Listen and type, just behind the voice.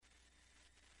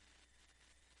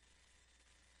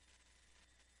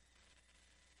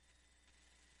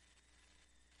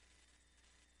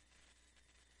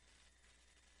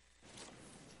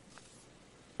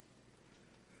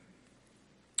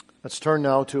Let's turn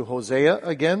now to Hosea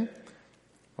again.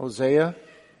 Hosea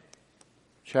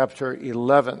chapter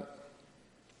 11.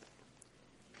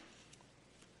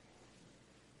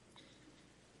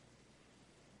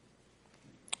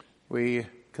 We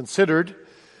considered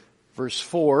verse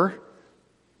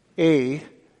 4a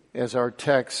as our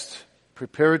text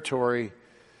preparatory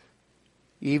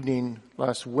evening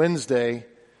last Wednesday,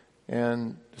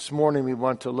 and this morning we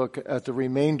want to look at the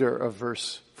remainder of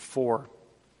verse 4.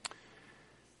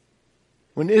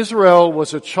 When Israel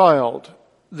was a child,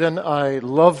 then I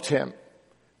loved him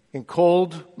and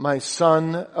called my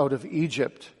son out of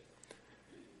Egypt.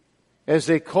 As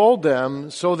they called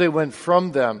them, so they went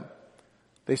from them.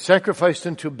 They sacrificed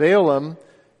unto Baalim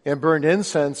and burned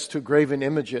incense to graven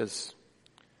images.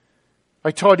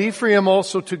 I taught Ephraim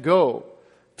also to go,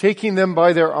 taking them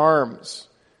by their arms,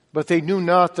 but they knew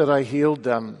not that I healed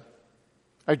them.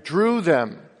 I drew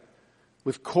them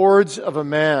with cords of a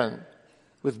man,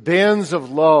 with bands of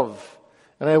love,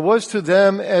 and I was to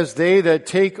them as they that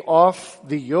take off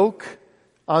the yoke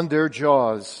on their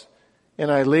jaws,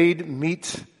 and I laid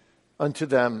meat unto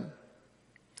them.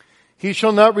 He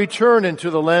shall not return into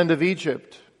the land of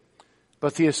Egypt,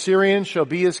 but the Assyrian shall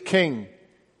be his king,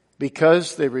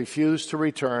 because they refuse to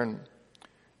return.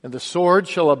 And the sword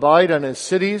shall abide on his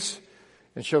cities,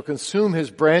 and shall consume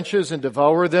his branches and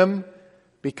devour them,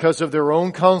 because of their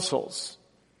own counsels.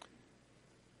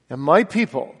 And my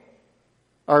people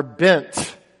are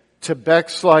bent to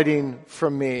backsliding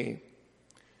from me.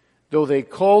 Though they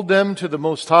called them to the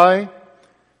Most High,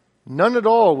 none at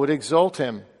all would exalt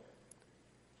him.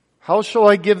 How shall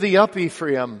I give thee up,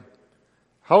 Ephraim?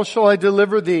 How shall I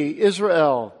deliver thee,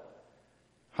 Israel?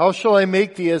 How shall I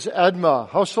make thee as Admah?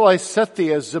 How shall I set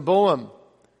thee as Zeboim?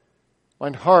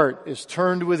 Mine heart is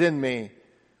turned within me.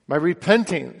 My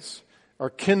repentings are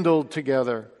kindled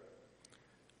together.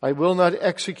 I will not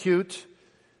execute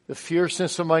the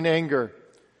fierceness of mine anger.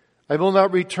 I will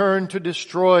not return to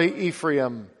destroy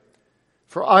Ephraim.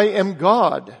 For I am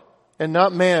God and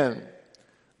not man,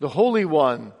 the Holy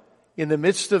One in the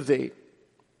midst of thee,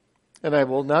 and I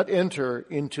will not enter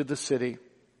into the city.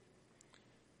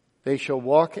 They shall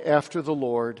walk after the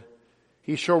Lord.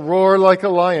 He shall roar like a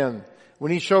lion.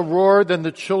 When he shall roar, then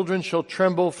the children shall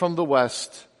tremble from the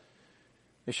west.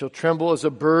 They shall tremble as a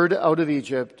bird out of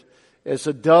Egypt, as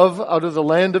a dove out of the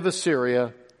land of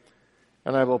Assyria,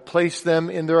 and I will place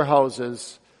them in their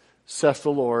houses, saith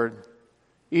the Lord.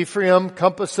 Ephraim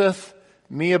compasseth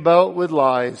me about with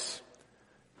lies,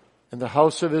 and the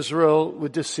house of Israel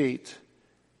with deceit.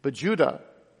 But Judah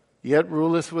yet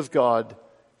ruleth with God,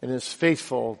 and is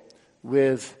faithful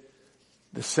with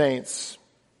the saints.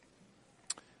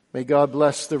 May God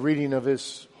bless the reading of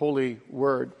his holy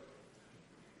word.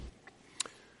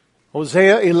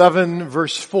 Hosea 11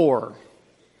 verse 4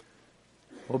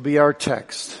 will be our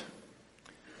text.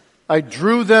 I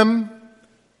drew them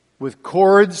with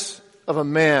cords of a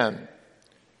man,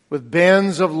 with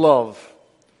bands of love.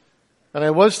 And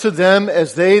I was to them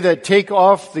as they that take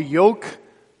off the yoke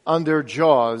on their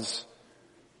jaws,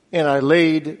 and I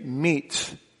laid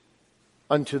meat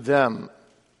unto them.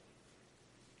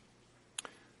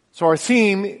 So our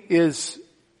theme is,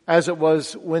 as it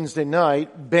was Wednesday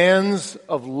night, bands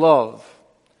of love.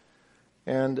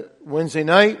 And Wednesday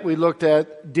night we looked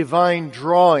at divine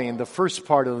drawing, the first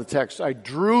part of the text. I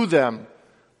drew them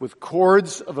with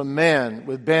cords of a man,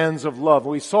 with bands of love.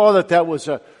 We saw that was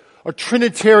a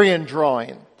Trinitarian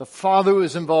drawing. The Father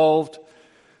is involved,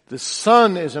 the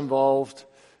Son is involved,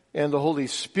 and the Holy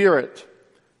Spirit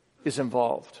is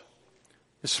involved.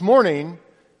 This morning,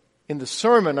 in the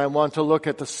sermon, I want to look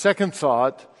at the second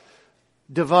thought,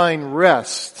 divine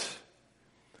rest.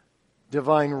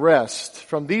 Divine rest.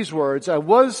 From these words, I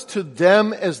was to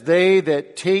them as they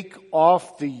that take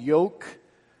off the yoke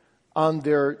on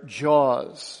their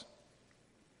jaws.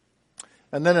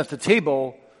 And then at the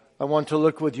table, I want to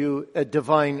look with you at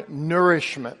divine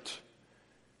nourishment.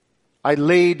 I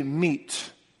laid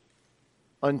meat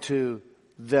unto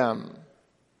them.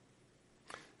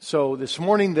 So this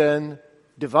morning then,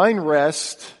 divine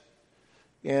rest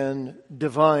and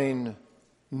divine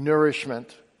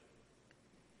nourishment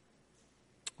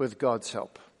with God's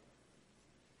help.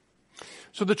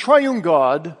 So the triune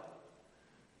God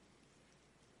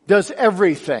does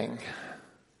everything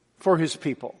for his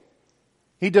people.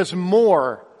 He does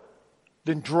more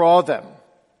than draw them,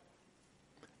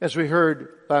 as we heard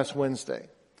last Wednesday.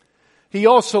 He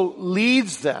also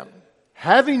leads them,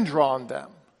 having drawn them,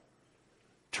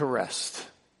 to rest,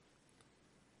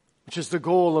 which is the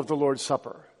goal of the Lord's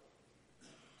Supper.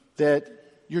 That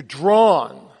you're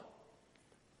drawn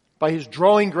by his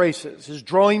drawing graces, his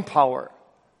drawing power,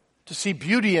 to see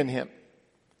beauty in him,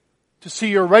 to see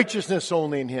your righteousness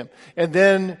only in him. And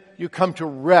then you come to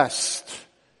rest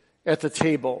at the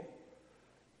table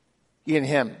in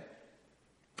him.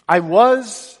 I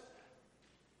was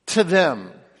to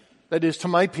them, that is to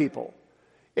my people,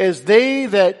 as they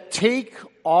that take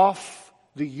off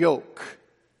the yoke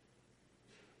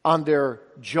on their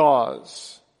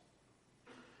jaws.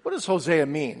 What does Hosea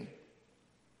mean?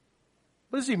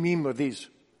 What does he mean with these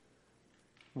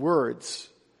words?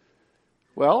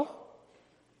 Well,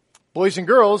 boys and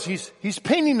girls, he's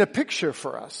painting a picture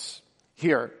for us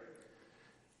here.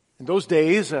 In those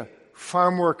days, a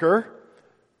farm worker,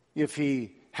 if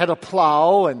he had a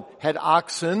plow and had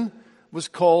oxen, was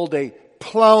called a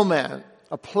plowman.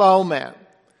 A plowman.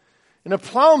 And a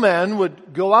plowman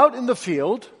would go out in the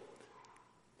field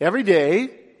every day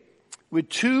with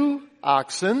 2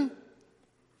 oxen,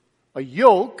 a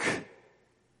yoke,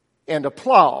 and a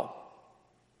plow.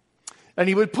 And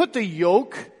he would put the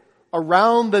yoke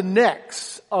around the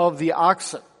necks of the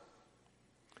oxen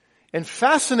and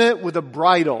fasten it with a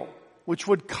bridle, which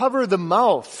would cover the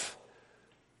mouth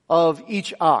of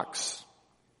each ox.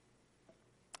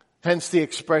 Hence the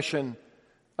expression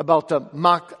about the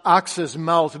ox's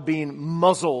mouth being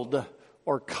muzzled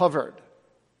or covered.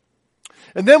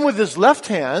 And then with his left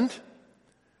hand,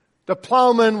 the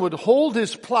plowman would hold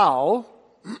his plow,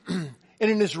 and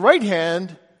in his right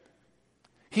hand,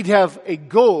 he'd have a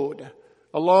goad,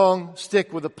 a long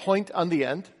stick with a point on the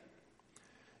end.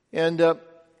 And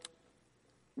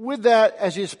with that,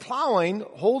 as he's plowing,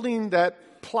 holding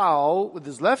that plow with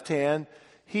his left hand,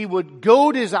 he would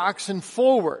goad his oxen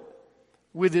forward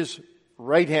with his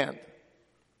right hand.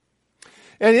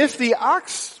 And if the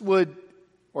ox would,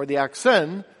 or the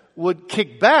oxen, would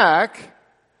kick back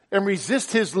and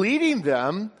resist his leading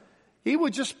them, he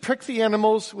would just prick the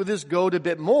animals with his goad a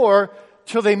bit more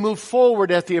till they move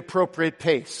forward at the appropriate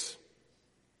pace.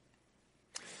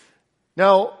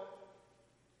 Now,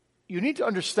 you need to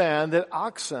understand that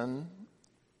oxen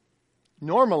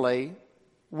normally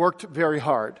worked very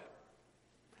hard.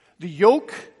 The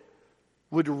yoke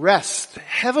would rest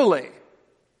heavily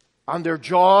on their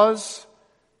jaws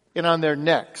and on their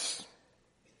necks.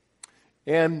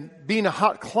 And being a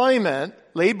hot climate,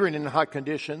 laboring in hot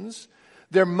conditions,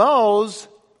 their mouths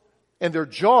and their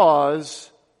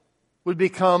jaws would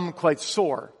become quite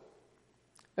sore.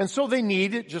 And so they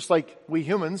needed, just like we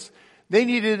humans, they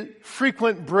needed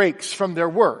frequent breaks from their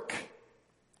work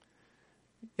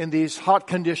in these hot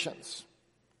conditions.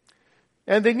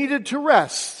 And they needed to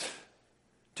rest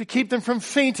to keep them from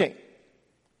fainting.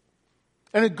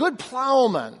 And a good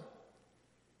plowman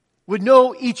would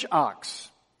know each ox.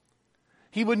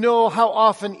 He would know how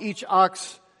often each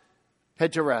ox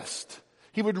had to rest.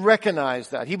 He would recognize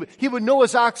that. He would know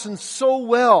his oxen so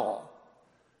well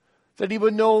that he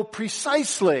would know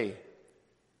precisely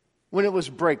when it was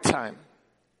break time.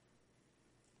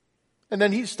 And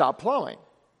then he'd stop plowing.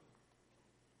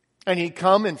 And he'd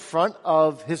come in front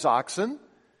of his oxen.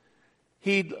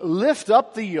 He'd lift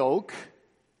up the yoke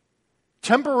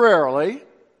temporarily,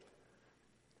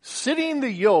 sitting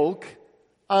the yoke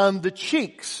on the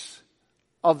cheeks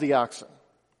of the oxen.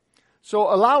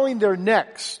 So allowing their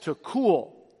necks to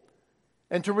cool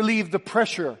and to relieve the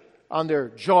pressure on their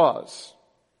jaws.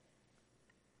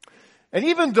 And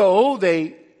even though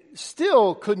they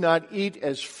still could not eat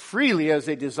as freely as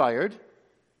they desired,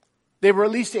 they were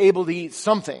at least able to eat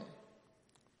something.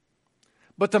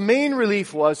 But the main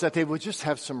relief was that they would just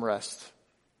have some rest.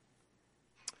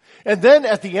 And then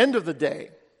at the end of the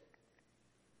day,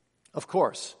 of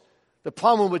course, the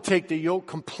plowman would take the yoke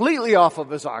completely off of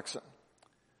his oxen.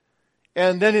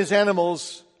 And then his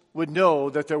animals would know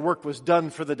that their work was done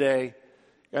for the day,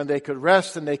 and they could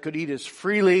rest and they could eat as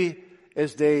freely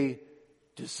as they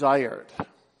desired.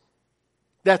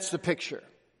 That's the picture.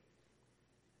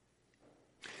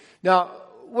 Now,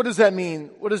 what does that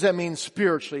mean? What does that mean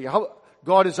spiritually?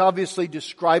 God is obviously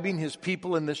describing his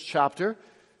people in this chapter.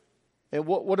 And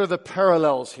what are the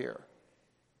parallels here?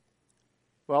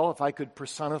 Well, if I could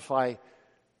personify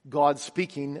God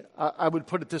speaking, I would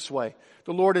put it this way.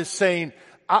 The Lord is saying,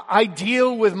 I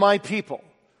deal with my people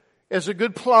as a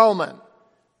good plowman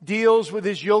deals with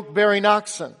his yoke-bearing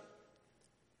oxen.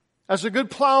 As a good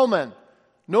plowman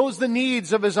knows the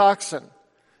needs of his oxen,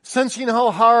 sensing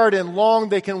how hard and long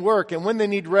they can work and when they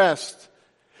need rest,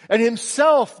 and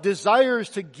himself desires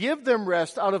to give them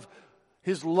rest out of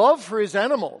his love for his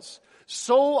animals.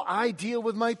 So I deal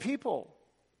with my people.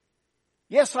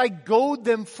 Yes, I goad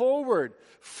them forward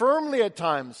firmly at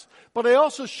times, but I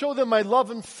also show them my love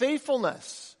and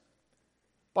faithfulness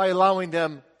by allowing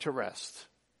them to rest.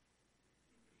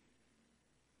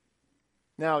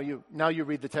 Now you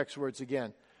read the text words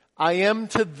again. I am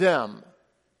to them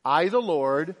I, the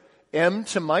Lord, am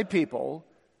to my people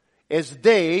as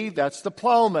they, that's the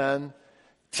plowmen,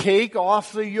 take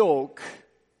off the yoke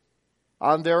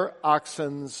on their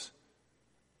oxen's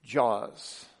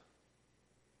jaws.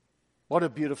 What a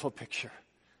beautiful picture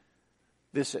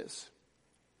this is.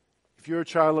 If you're a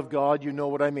child of God, you know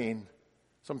what I mean.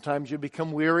 Sometimes you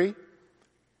become weary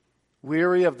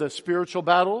of the spiritual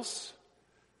battles,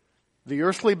 the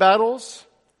earthly battles.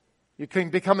 You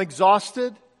can become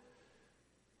exhausted.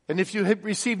 And if you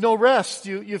receive no rest,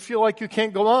 you feel like you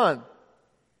can't go on.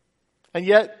 And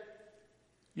yet,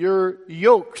 you're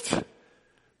yoked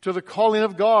to the calling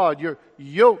of God. You're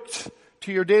yoked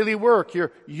to your daily work.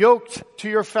 You're yoked to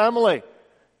your family.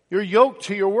 You're yoked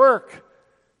to your work.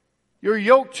 You're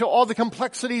yoked to all the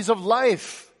complexities of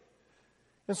life.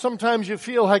 And sometimes you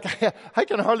feel like, I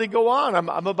can hardly go on.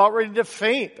 I'm about ready to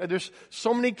faint. And there's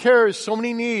so many cares, so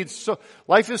many needs. So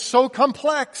life is so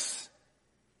complex.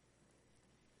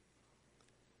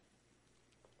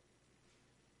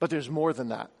 But there's more than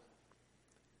that.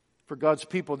 For God's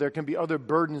people, there can be other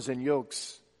burdens and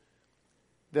yokes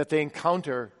that they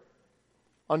encounter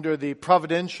under the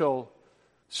providential,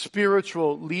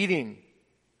 spiritual leading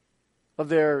of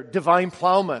their divine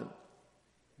plowman,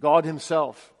 God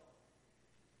Himself.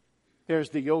 There's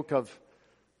the yoke of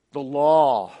the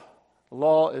law. The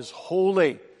law is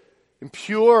holy and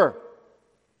pure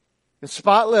and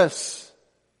spotless.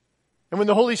 And when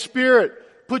the Holy Spirit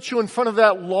puts you in front of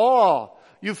that law,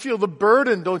 you feel the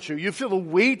burden, don't you? You feel the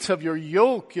weight of your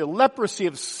yoke. Your leprosy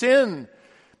of sin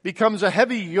becomes a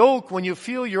heavy yoke when you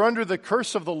feel you're under the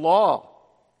curse of the law.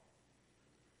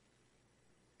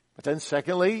 But then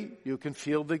secondly, you can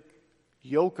feel the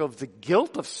yoke of the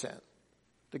guilt of sin.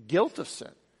 The guilt of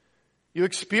sin. You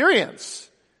experience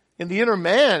in the inner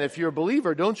man, if you're a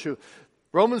believer, don't you?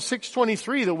 Romans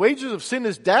 6:23, the wages of sin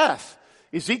is death.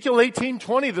 Ezekiel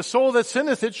 18:20, the soul that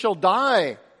sinneth, it shall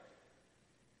die.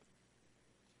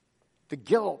 The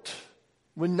guilt,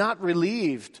 when not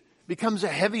relieved, becomes a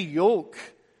heavy yoke,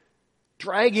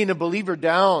 dragging a believer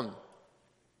down.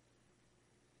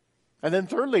 And then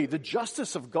thirdly, the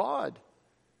justice of God.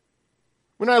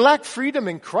 When I lack freedom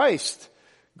in Christ,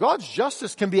 God's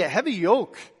justice can be a heavy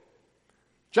yoke.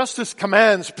 Justice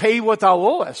commands, pay what thou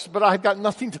owest, but I've got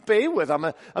nothing to pay with.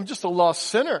 I'm just a lost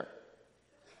sinner.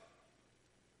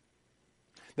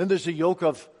 Then there's the yoke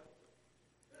of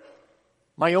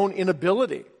my own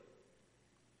inability.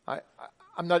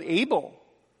 I'm not able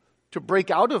to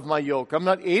break out of my yoke. I'm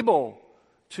not able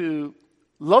to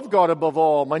love God above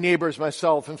all, my neighbors,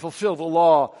 myself, and fulfill the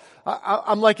law.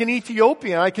 I'm like an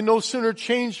Ethiopian. I can no sooner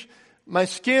change my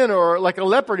skin or like a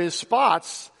leopard his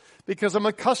spots because I'm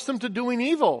accustomed to doing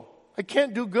evil. I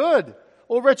can't do good.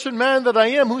 O wretched man that I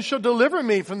am, who shall deliver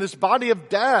me from this body of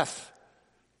death?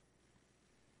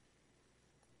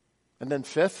 And then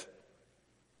fifth,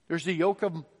 there's the yoke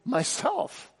of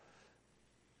myself.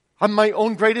 I'm my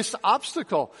own greatest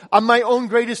obstacle. I'm my own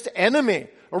greatest enemy.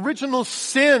 Original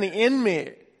sin in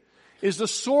me is the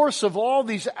source of all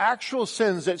these actual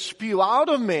sins that spew out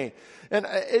of me. And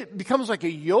it becomes like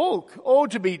a yoke. Oh,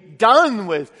 to be done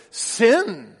with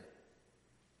sin.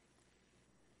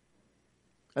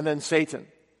 And then Satan,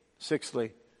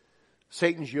 sixthly.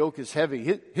 Satan's yoke is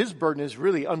heavy. His burden is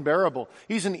really unbearable.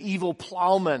 He's an evil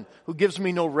plowman who gives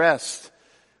me no rest,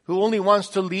 who only wants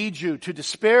to lead you to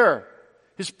despair.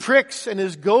 His pricks and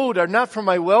his goad are not for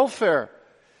my welfare.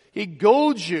 He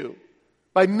goads you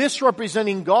by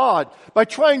misrepresenting God, by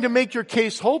trying to make your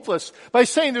case hopeless, by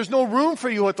saying there's no room for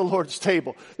you at the Lord's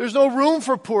table. There's no room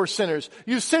for poor sinners.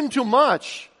 You've sinned too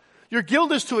much. Your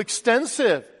guilt is too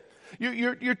extensive.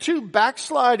 You're too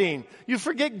backsliding. You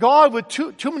forget God with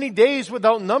too many days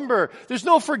without number. There's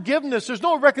no forgiveness. There's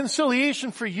no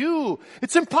reconciliation for you.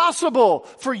 It's impossible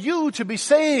for you to be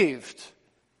saved.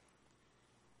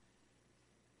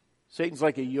 Satan's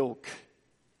like a yoke.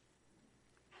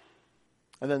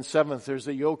 And then seventh, there's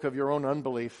the yoke of your own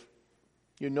unbelief.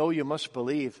 You know you must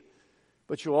believe,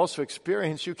 but you also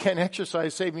experience you can't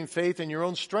exercise saving faith in your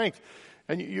own strength.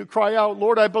 And you cry out,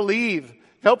 Lord, I believe.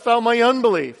 Help thou my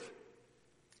unbelief.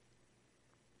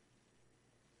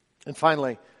 And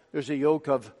finally, there's a yoke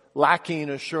of lacking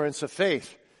assurance of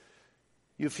faith.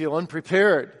 You feel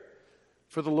unprepared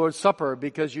for the Lord's Supper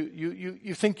because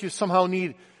you think you somehow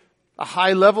need a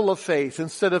high level of faith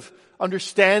instead of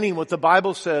understanding what the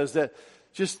Bible says, that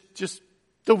just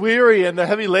the weary and the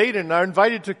heavy laden are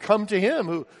invited to come to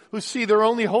Him, who see their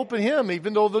only hope in Him,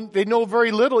 even though they know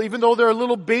very little, even though they're a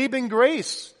little babe in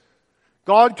grace.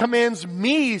 God commands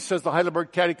me, says the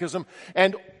Heidelberg Catechism,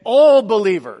 and all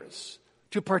believers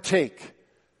to partake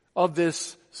of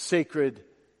this sacred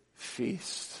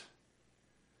feast.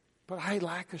 but I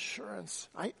lack assurance.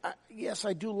 Yes,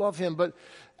 I do love him, but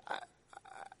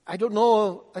I don't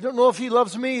know if he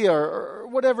loves me or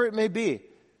whatever it may be.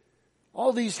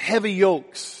 All these heavy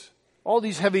yokes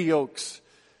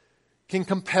can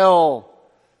compel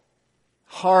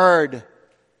hard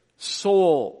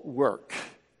soul work,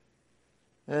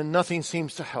 and nothing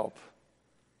seems to help.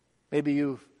 Maybe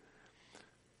you've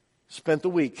spent the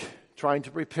week trying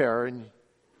to prepare, and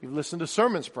you've listened to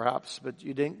sermons perhaps, but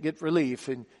you didn't get relief,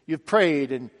 and you've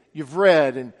prayed and you've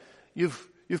read and you've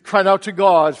cried out to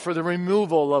God for the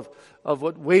removal of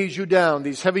what weighs you down,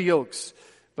 these heavy yokes,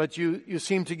 but you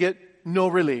seem to get no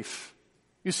relief.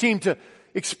 You seem to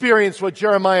experience what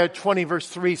Jeremiah 20 verse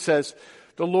 3 says,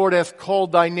 the Lord hath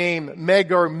called thy name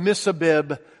Megar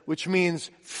Misabib, which means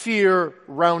fear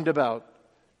roundabout.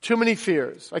 Too many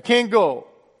fears. I can't go.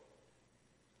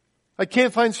 I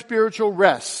can't find spiritual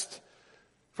rest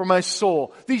for my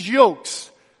soul. These yokes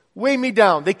weigh me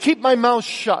down. They keep my mouth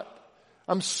shut.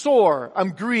 I'm sore.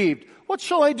 I'm grieved. What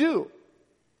shall I do?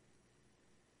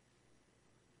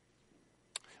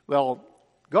 Well,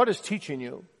 God is teaching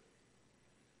you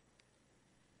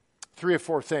 3 or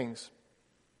 4 things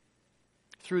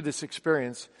through this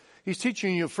experience. He's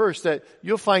teaching you first that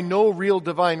you'll find no real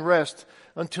divine rest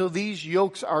until these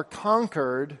yokes are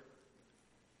conquered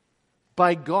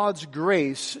by God's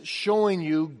grace, showing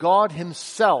you God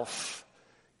himself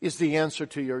is the answer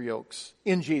to your yokes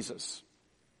in Jesus.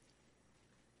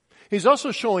 He's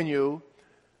also showing you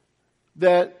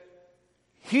that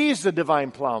he's the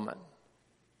divine plowman,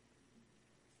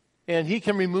 and he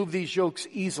can remove these yokes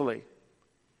easily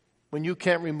when you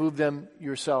can't remove them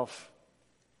yourself.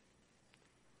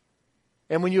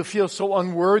 And when you feel so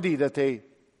unworthy that they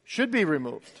should be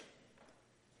removed.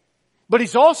 But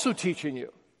he's also teaching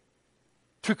you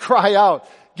to cry out,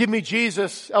 give me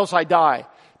Jesus, else I die.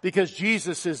 Because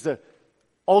Jesus is the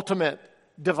ultimate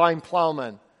divine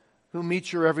plowman who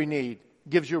meets your every need,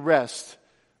 gives you rest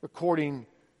according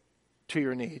to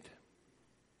your need.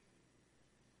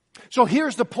 So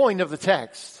here's the point of the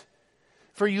text.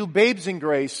 For you babes in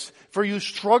grace, for you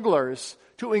strugglers,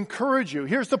 to encourage you.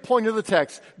 Here's the point of the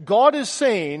text. God is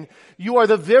saying you are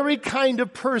the very kind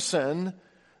of person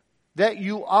that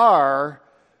you are,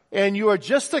 and you are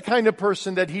just the kind of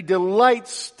person that he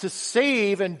delights to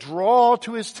save and draw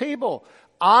to his table.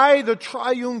 I, the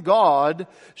triune God,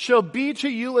 shall be to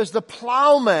you as the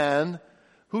plowman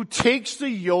who takes the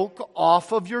yoke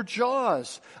off of your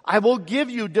jaws. I will give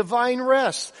you divine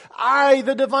rest. I,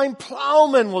 the divine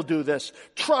plowman, will do this.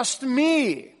 Trust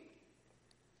me.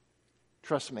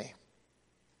 Trust me.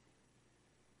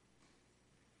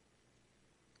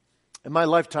 In my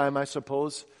lifetime, I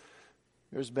suppose,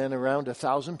 there's been around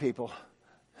 1,000 people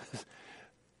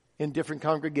in different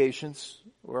congregations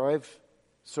where I've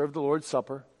served the Lord's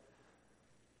Supper,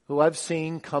 who I've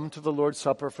seen come to the Lord's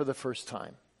Supper for the first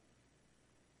time.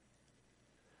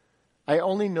 I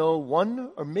only know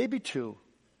 1 or maybe 2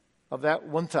 of that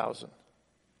 1,000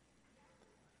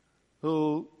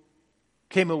 who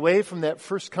came away from that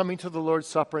first coming to the Lord's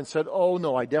Supper and said, oh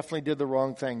no, I definitely did the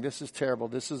wrong thing. This is terrible.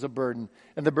 This is a burden.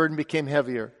 And the burden became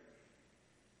heavier.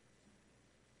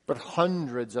 But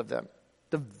hundreds of them,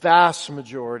 the vast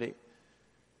majority,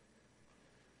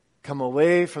 come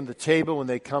away from the table when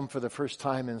they come for the first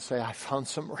time and say, I found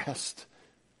some rest.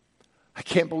 I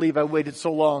can't believe I waited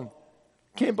so long.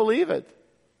 Can't believe it.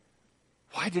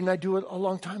 Why didn't I do it a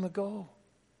long time ago?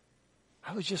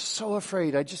 I was just so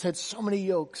afraid. I just had so many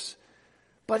yokes.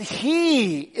 But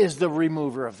he is the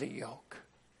remover of the yoke.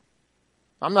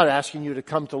 I'm not asking you to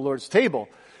come to the Lord's table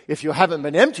if you haven't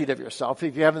been emptied of yourself,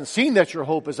 if you haven't seen that your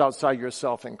hope is outside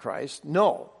yourself in Christ.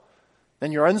 No.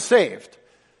 Then you're unsaved.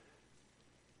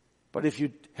 But if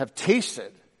you have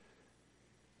tasted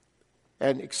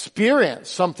and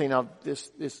experienced something of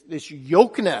this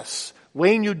yokeness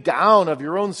weighing you down of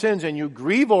your own sins, and you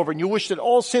grieve over, and you wish that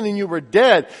all sin in you were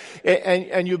dead,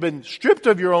 and you've been stripped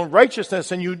of your own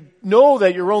righteousness, and you know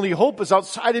that your only hope is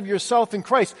outside of yourself in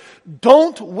Christ,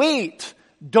 don't wait.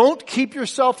 Don't keep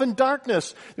yourself in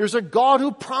darkness. There's a God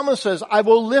who promises, I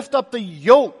will lift up the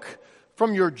yoke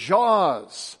from your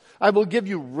jaws. I will give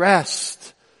you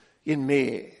rest in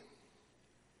me.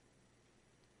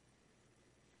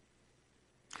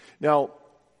 Now,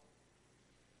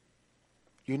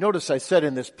 you notice I said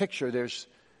in this picture there's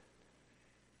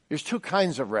 2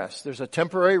 kinds of rest. There's a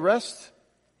temporary rest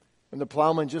when the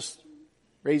plowman just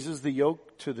raises the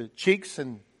yoke to the cheeks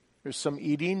and there's some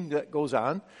eating that goes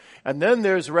on. And then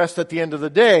there's rest at the end of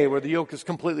the day where the yoke is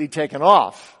completely taken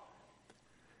off.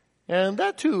 And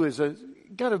that too is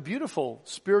got a beautiful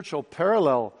spiritual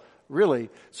parallel, really.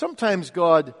 Sometimes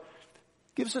God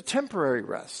gives a temporary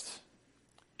rest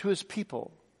to his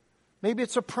people Maybe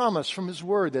it's a promise from His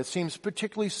Word that seems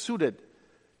particularly suited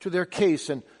to their case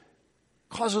and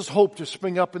causes hope to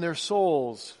spring up in their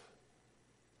souls.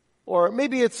 Or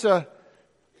maybe it's a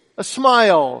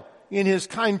smile in His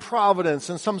kind providence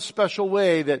in some special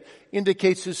way that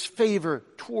indicates His favor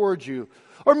towards you.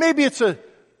 Or maybe it's a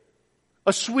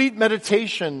sweet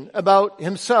meditation about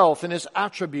Himself and His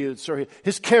attributes or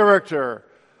His character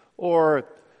or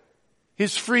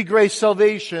His free grace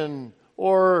salvation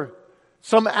or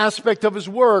some aspect of His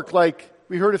work like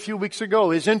we heard a few weeks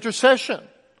ago, His intercession.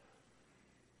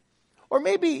 Or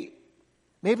maybe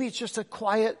it's just a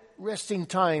quiet resting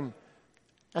time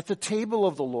at the table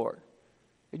of the Lord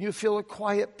and you feel a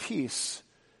quiet peace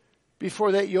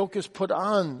before that yoke is put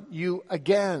on you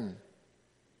again.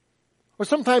 Or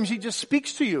sometimes He just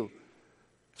speaks to you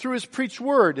through His preached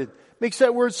word. It makes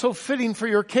that word so fitting for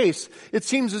your case. It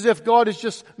seems as if God is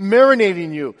just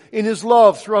marinating you in His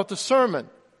love throughout the sermon.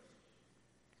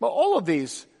 Well, all of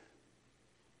these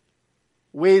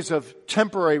ways of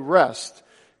temporary rest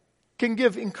can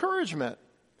give encouragement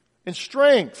and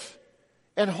strength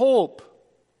and hope.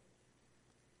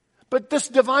 But this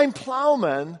divine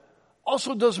plowman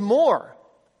also does more.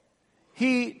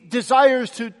 He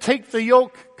desires to take the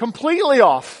yoke completely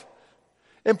off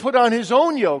and put on His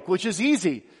own yoke, which is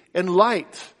easy and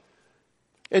light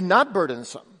and not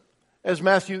burdensome. As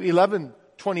Matthew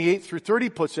 11:28 through 30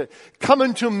 puts it, "Come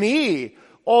unto me,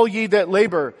 all ye that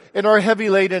labor and are heavy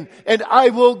laden, and I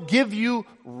will give you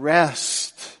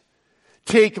rest.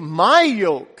 Take my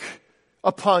yoke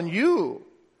upon you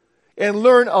and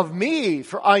learn of me,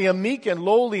 for I am meek and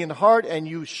lowly in heart, and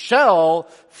you shall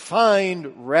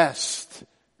find rest."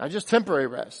 Not just temporary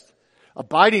rest,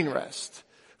 abiding rest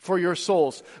for your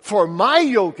souls. For my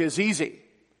yoke is easy,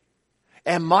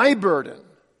 and my burden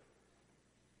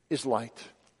is light.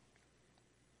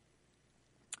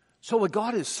 So what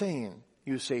God is saying,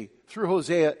 you see, through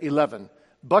Hosea 11,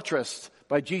 buttressed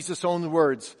by Jesus' own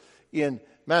words in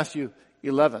Matthew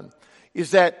 11,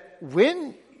 is that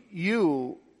when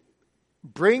you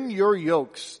bring your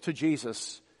yokes to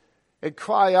Jesus and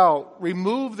cry out,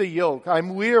 "Remove the yoke,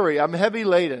 I'm weary, I'm heavy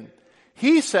laden,"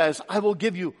 He says, "I will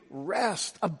give you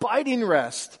rest, abiding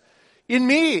rest in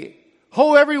me.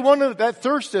 Ho, every one that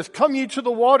thirsteth, come ye to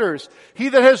the waters. He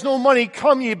that has no money,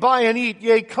 come ye, buy and eat.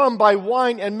 Yea, come, buy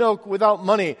wine and milk without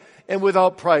money and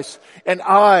without price, and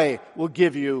I will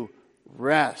give you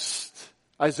rest."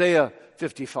 Isaiah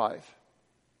 55.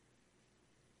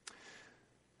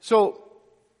 So,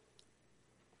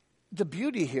 the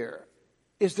beauty here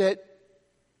is that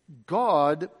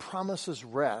God promises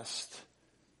rest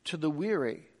to the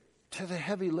weary, to the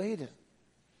heavy laden,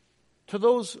 to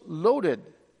those loaded,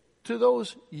 to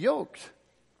those yoked.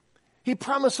 He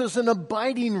promises an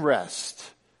abiding rest,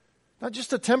 not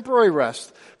just a temporary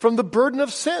rest, from the burden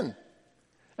of sin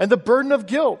and the burden of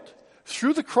guilt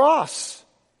through the cross.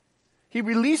 He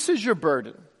releases your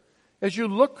burden as you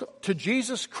look to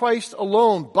Jesus Christ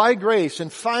alone by grace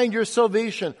and find your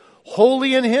salvation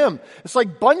wholly in Him. It's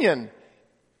like Bunyan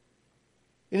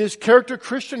in his character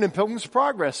Christian in Pilgrim's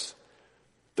Progress.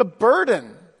 The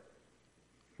burden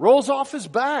rolls off his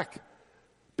back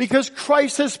because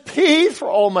Christ has paid for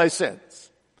all my sins.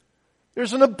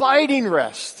 There's an abiding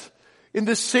rest in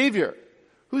this Savior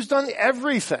who's done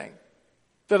everything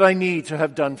that I need to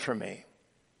have done for me.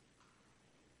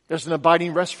 There's an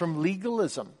abiding rest from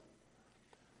legalism.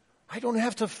 I don't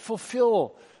have to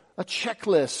fulfill a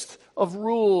checklist of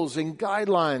rules and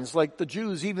guidelines like the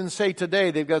Jews even say today.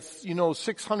 They've got,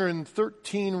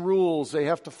 613 rules they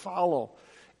have to follow,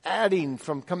 adding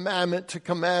from commandment to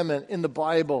commandment in the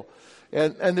Bible.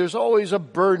 And there's always a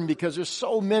burden because there's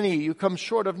so many you come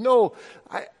short of. No,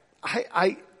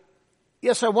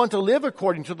 yes, I want to live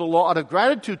according to the law out of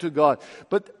gratitude to God,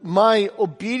 but my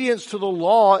obedience to the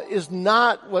law is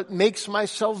not what makes my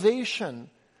salvation.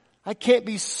 I can't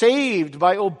be saved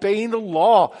by obeying the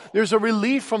law. There's a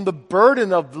relief from the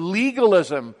burden of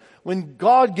legalism when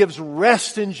God gives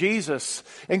rest in Jesus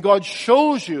and God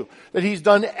shows you that He's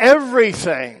done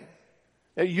everything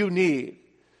that you need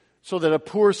so that a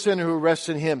poor sinner who rests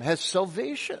in Him has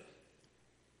salvation.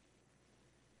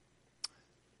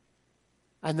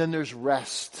 And then there's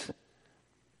rest.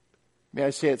 May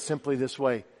I say it simply this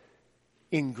way?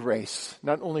 In grace.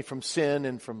 Not only from sin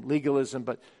and from legalism,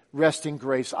 but rest in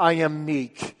grace. I am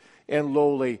meek and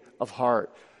lowly of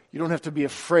heart. You don't have to be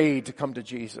afraid to come to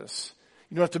Jesus.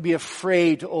 You don't have to be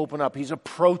afraid to open up. He's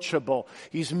approachable.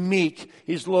 He's meek.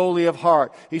 He's lowly of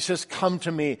heart. He says, "Come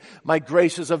to me. My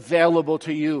grace is available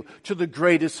to you, to the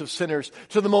greatest of sinners,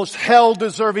 to the most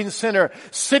hell-deserving sinner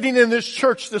sitting in this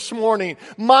church this morning.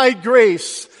 My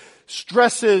grace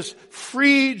stresses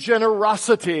free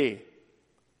generosity.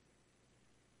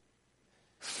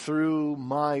 through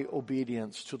my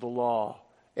obedience to the law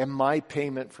and my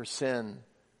payment for sin,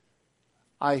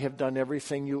 I have done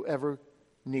everything you ever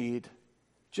need.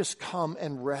 Just come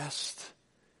and rest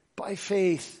by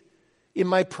faith in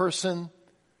my person,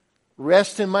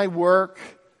 rest in my work,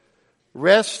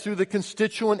 rest through the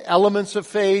constituent elements of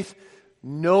faith,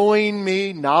 knowing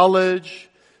me, knowledge,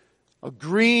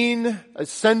 agreeing,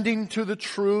 ascending to the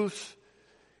truth,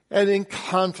 and in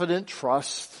confident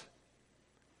trust.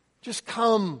 Just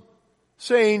come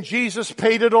saying, Jesus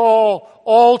paid it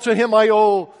all to him I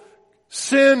owe.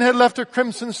 Sin had left a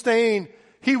crimson stain.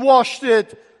 He washed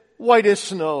it white as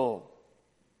snow.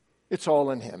 It's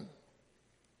all in him.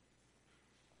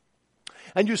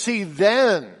 And you see,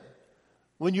 then,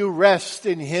 when you rest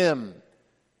in him,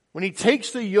 when he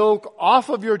takes the yoke off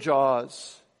of your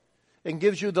jaws and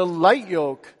gives you the light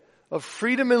yoke of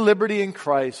freedom and liberty in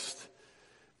Christ,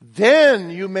 then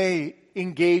you may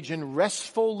engage in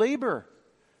restful labor.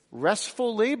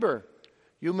 Restful labor.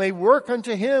 You may work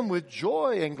unto him with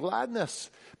joy and gladness,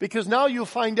 because now you'll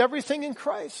find everything in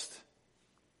Christ.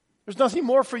 There's nothing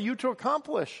more for you to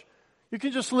accomplish. You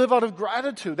can just live out of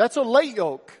gratitude. That's a light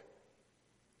yoke.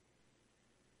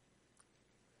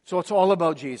 So it's all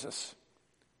about Jesus.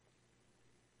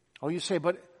 Oh, you say,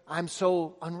 but I'm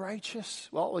so unrighteous.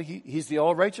 Well, he's the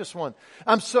all-righteous one.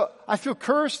 I feel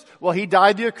cursed. Well, he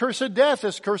died the accursed death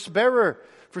as curse bearer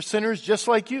for sinners just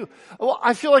like you. Well,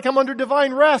 I feel like I'm under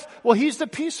divine wrath. Well, he's the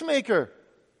peacemaker.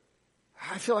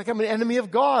 I feel like I'm an enemy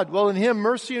of God. Well, in him,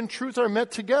 mercy and truth are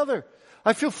met together.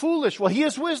 I feel foolish. Well, he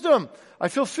has wisdom. I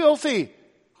feel filthy.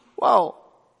 Well,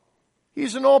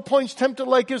 he's in all points tempted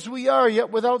like as we are,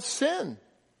 yet without sin.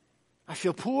 I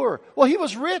feel poor. Well, he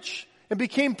was rich and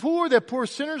became poor, that poor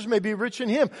sinners may be rich in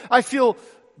him. I feel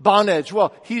bondage.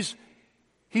 Well, he's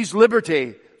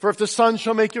liberty. For if the Son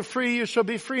shall make you free, you shall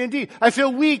be free indeed. I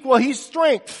feel weak. Well, he's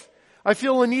strength. I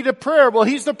feel in need of prayer. Well,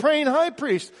 he's the praying high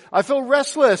priest. I feel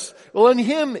restless. Well, in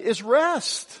him is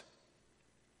rest.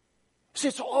 See,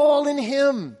 it's all in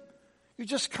him. You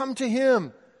just come to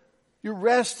him. You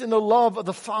rest in the love of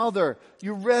the Father.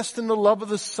 You rest in the love of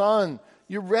the Son.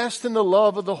 You rest in the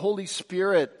love of the Holy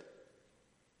Spirit.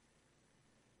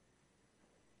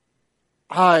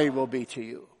 I will be to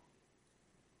you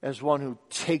as one who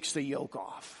takes the yoke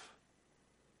off.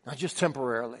 Not just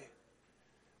temporarily,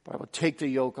 but I will take the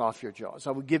yoke off your jaws.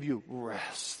 I will give you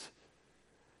rest.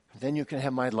 And then you can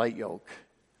have my light yoke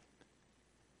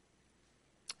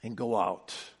and go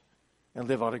out and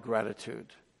live out of gratitude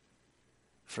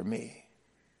for me.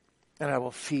 And I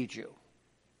will feed you.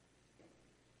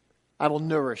 I will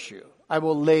nourish you. I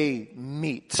will lay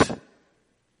meat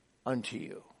unto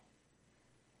you.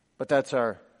 But that's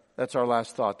our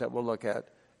last thought that we'll look at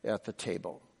the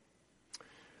table.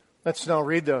 Let's now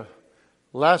read the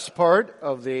last part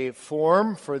of the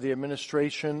form for the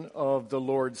administration of the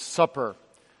Lord's Supper,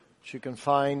 which you can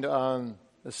find on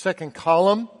the second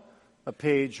column of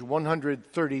page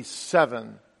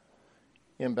 137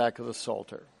 in back of the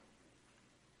Psalter.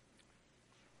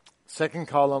 Second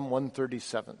column,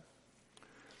 137.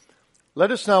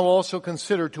 Let us now also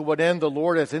consider to what end the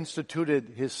Lord hath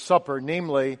instituted his supper,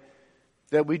 namely,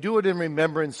 that we do it in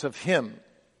remembrance of him.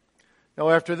 Now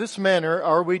after this manner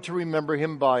are we to remember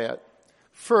him by it.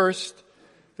 First,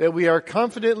 that we are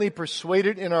confidently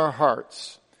persuaded in our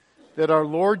hearts that our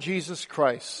Lord Jesus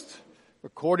Christ,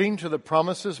 according to the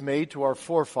promises made to our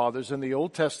forefathers in the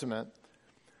Old Testament,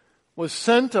 was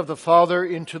sent of the Father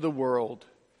into the world,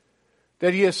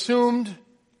 that he assumed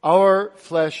our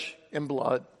flesh and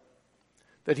blood,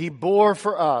 that he bore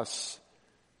for us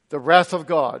the wrath of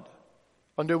God,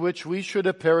 under which we should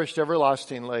have perished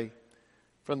everlastingly,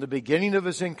 from the beginning of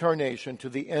his incarnation to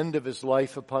the end of his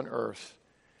life upon earth,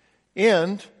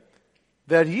 and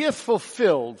that he hath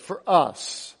fulfilled for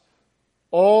us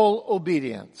all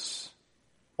obedience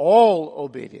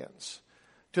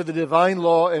to the divine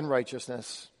law and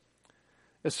righteousness,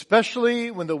 especially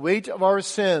when the weight of our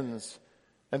sins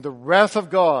and the wrath of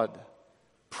God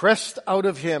pressed out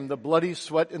of him the bloody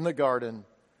sweat in the garden,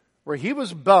 where he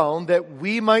was bound that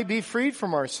we might be freed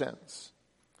from our sins,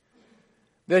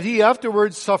 that he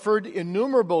afterwards suffered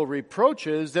innumerable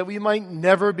reproaches that we might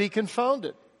never be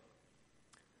confounded,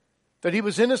 that he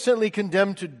was innocently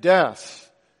condemned to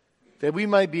death, that we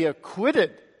might be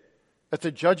acquitted at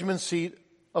the judgment seat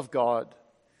of God,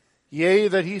 yea,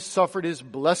 that he suffered his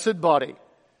blessed body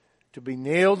to be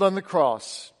nailed on the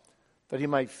cross, that he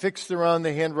might fix thereon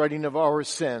the handwriting of our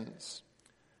sins,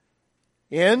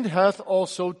 and hath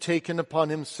also taken upon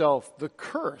himself the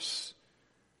curse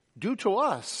due to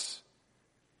us,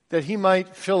 that he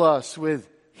might fill us with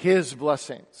his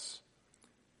blessings,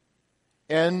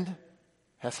 and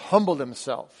hath humbled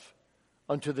himself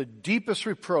unto the deepest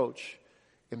reproach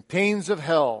and pains of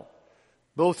hell,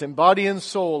 both in body and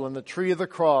soul, in the tree of the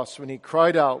cross, when he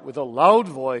cried out with a loud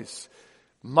voice,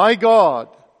 my God,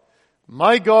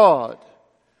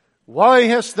 why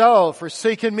hast thou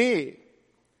forsaken me?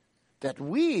 That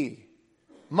we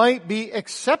might be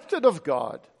accepted of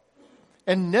God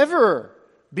and never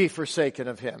be forsaken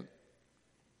of him.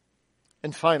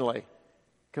 And finally,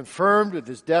 confirmed with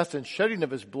his death and shedding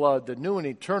of his blood, the new and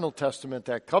eternal testament,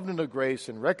 that covenant of grace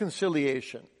and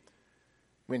reconciliation,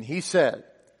 when he said,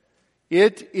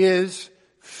 it is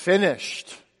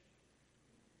finished.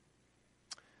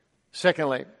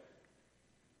 Secondly,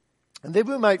 and that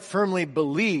we might firmly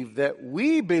believe that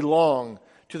we belong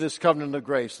to this covenant of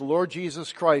grace. The Lord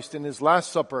Jesus Christ in his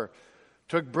Last Supper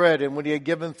took bread, and when he had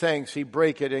given thanks, he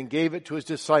brake it and gave it to his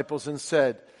disciples and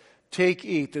said, take,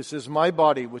 eat, this is my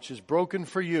body, which is broken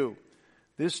for you.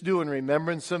 This do in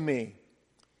remembrance of me.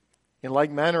 In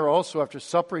like manner also after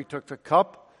supper he took the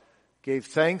cup, gave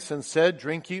thanks, and said,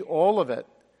 drink ye all of it.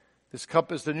 This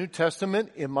cup is the New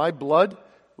Testament in my blood,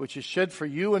 which is shed for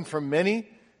you and for many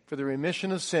for the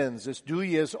remission of sins. This do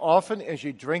ye as often as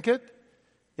ye drink it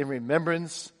in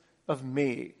remembrance of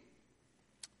me.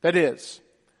 That is,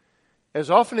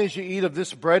 as often as you eat of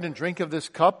this bread and drink of this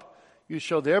cup, you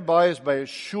shall thereby, as by a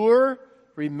sure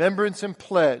remembrance and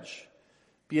pledge,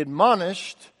 be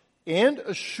admonished and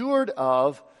assured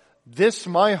of this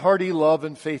my hearty love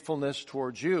and faithfulness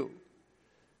towards you.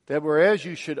 That whereas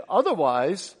you should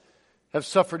otherwise have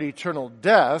suffered eternal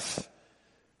death,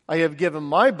 I have given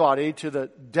my body to the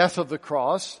death of the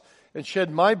cross and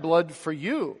shed my blood for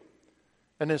you,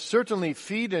 and has certainly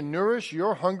feed and nourish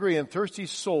your hungry and thirsty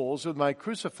souls with my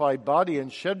crucified body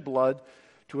and shed blood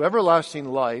to everlasting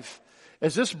life,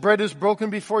 as this bread is broken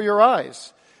before your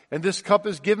eyes, and this cup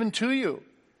is given to you,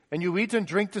 and you eat and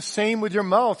drink the same with your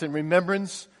mouth in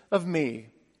remembrance of me.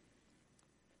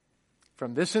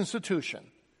 From this institution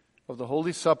of the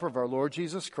Holy Supper of our Lord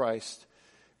Jesus Christ,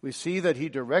 we see that he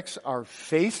directs our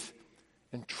faith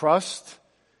and trust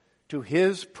to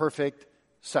his perfect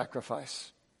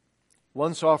sacrifice,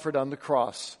 once offered on the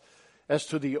cross, as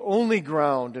to the only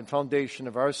ground and foundation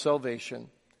of our salvation,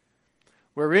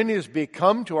 wherein is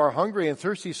become to our hungry and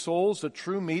thirsty souls the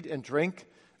true meat and drink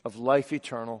of life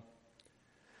eternal.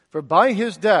 For by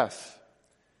his death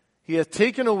he hath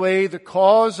taken away the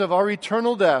cause of our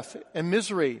eternal death and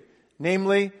misery,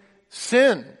 namely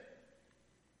sin,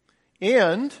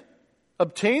 and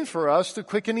obtained for us the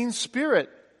quickening Spirit,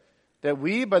 that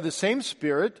we by the same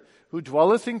Spirit who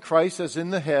dwelleth in Christ as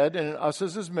in the head and in us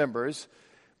as his members,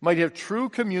 might have true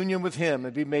communion with him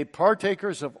and be made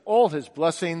partakers of all his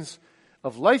blessings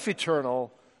of life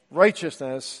eternal,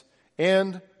 righteousness,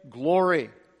 and glory.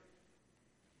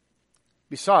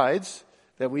 Besides,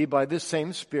 that we by this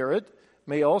same Spirit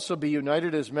may also be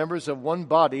united as members of one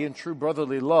body in true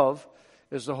brotherly love,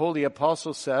 as the holy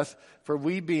apostle saith, for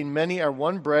we being many are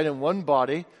one bread and one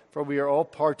body, for we are all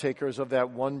partakers of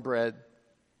that one bread.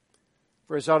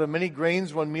 For as out of many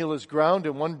grains one meal is ground,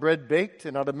 and one bread baked,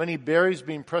 and out of many berries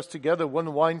being pressed together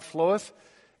one wine floweth,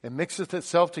 and mixeth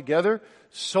itself together,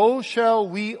 so shall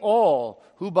we all,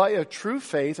 who by a true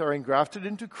faith are engrafted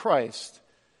into Christ,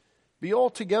 be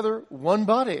altogether one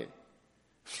body,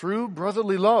 through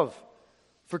brotherly love,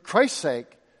 for Christ's sake,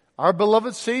 our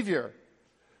beloved Savior,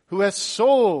 who has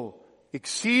so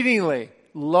exceedingly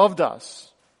loved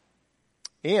us,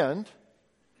 and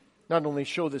not only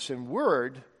show this in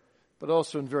word, but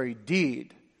also in very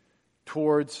deed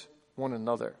towards one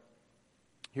another.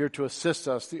 Here to assist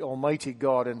us, the Almighty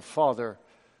God and Father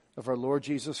of our Lord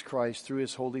Jesus Christ, through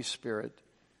his Holy Spirit.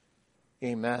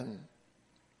 Amen.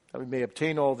 That we may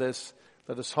obtain all this,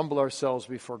 let us humble ourselves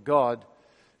before God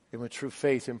and with true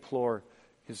faith implore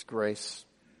his grace.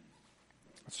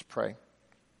 Let's pray.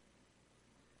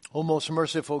 O most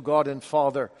merciful God and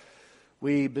Father,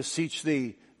 we beseech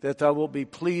thee that thou wilt be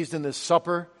pleased in this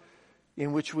supper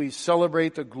in which we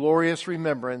celebrate the glorious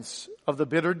remembrance of the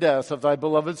bitter death of thy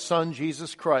beloved Son,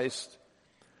 Jesus Christ,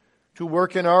 to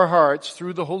work in our hearts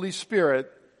through the Holy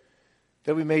Spirit,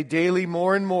 that we may daily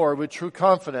more and more with true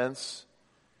confidence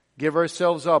give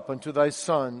ourselves up unto thy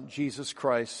Son, Jesus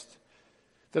Christ,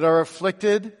 that our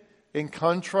afflicted and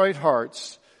contrite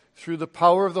hearts, through the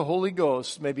power of the Holy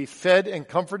Ghost, may be fed and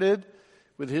comforted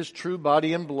with his true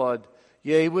body and blood,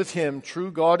 yea, with him,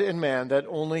 true God and man, that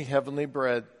only heavenly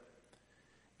bread,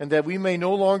 and that we may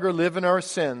no longer live in our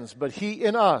sins, but he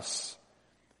in us,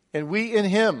 and we in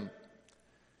him,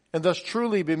 and thus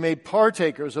truly be made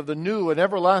partakers of the new and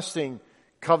everlasting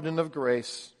covenant of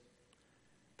grace,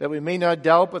 that we may not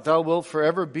doubt, but thou wilt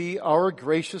forever be our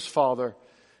gracious Father,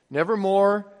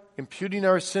 nevermore imputing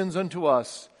our sins unto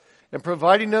us, and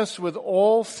providing us with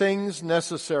all things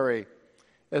necessary,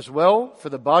 as well for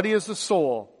the body as the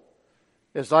soul,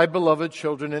 as thy beloved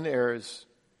children and heirs.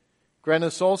 Grant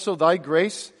us also thy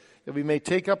grace, that we may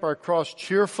take up our cross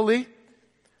cheerfully,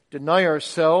 deny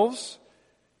ourselves,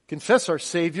 confess our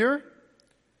Savior,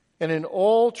 and in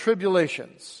all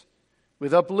tribulations,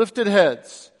 with uplifted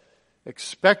heads,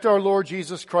 expect our Lord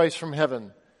Jesus Christ from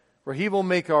heaven, where he will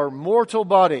make our mortal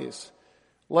bodies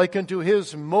like unto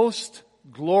his most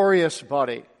glorious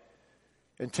body,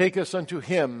 and take us unto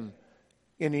him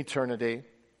in eternity.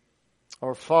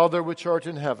 Our Father which art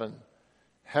in heaven,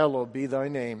 hallowed be thy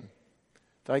name.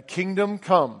 Thy kingdom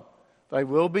come, thy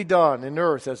will be done in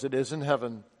earth as it is in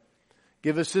heaven.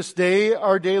 Give us this day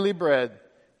our daily bread,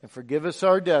 and forgive us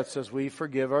our debts as we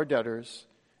forgive our debtors.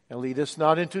 And lead us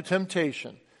not into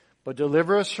temptation, but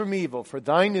deliver us from evil. For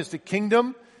thine is the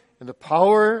kingdom, and the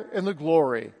power, and the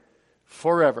glory,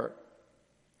 forever.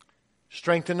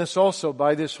 Strengthen us also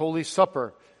by this holy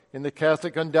supper in the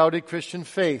Catholic undoubted Christian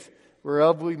faith,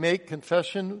 whereof we make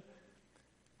confession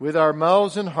with our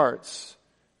mouths and hearts,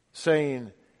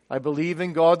 saying, I believe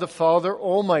in God the Father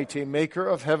Almighty, maker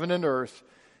of heaven and earth,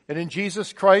 and in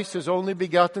Jesus Christ, his only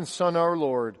begotten Son, our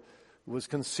Lord, who was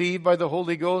conceived by the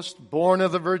Holy Ghost, born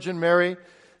of the Virgin Mary,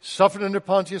 suffered under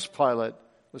Pontius Pilate,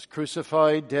 was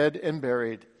crucified, dead, and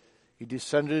buried. He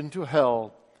descended into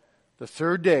hell. The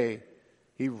third day,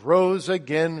 he rose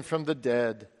again from the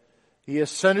dead. He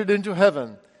ascended into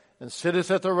heaven and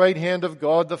sitteth at the right hand of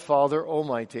God the Father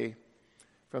Almighty.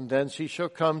 From thence he shall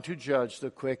come to judge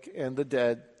the quick and the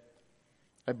dead.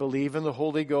 I believe in the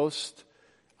Holy Ghost.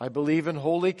 I believe in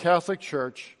Holy Catholic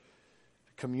Church,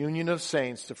 the communion of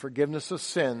saints, the forgiveness of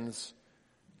sins,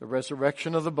 the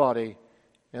resurrection of the body,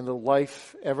 and the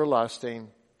life everlasting.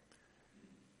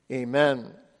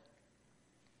 Amen.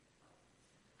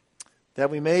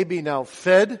 That we may be now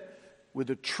fed with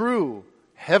the true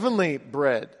heavenly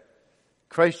bread,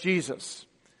 Christ Jesus.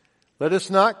 Let us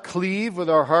not cleave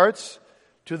with our hearts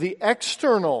to the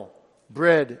external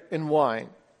bread and wine,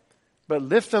 but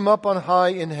lift them up on high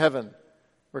in heaven,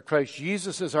 where Christ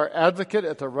Jesus is our advocate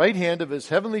at the right hand of his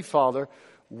heavenly Father,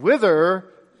 whither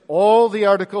all the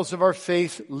articles of our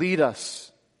faith lead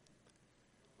us.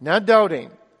 Not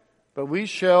doubting, but we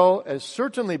shall as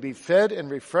certainly be fed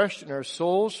and refreshed in our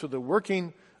souls through the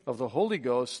working of the Holy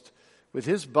Ghost with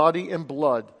his body and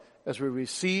blood as we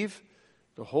receive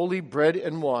the holy bread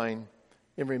and wine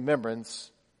in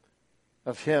remembrance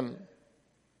of him.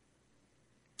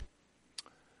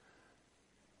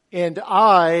 And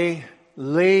I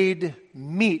laid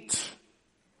meat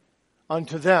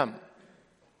unto them.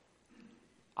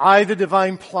 I, the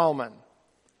divine plowman,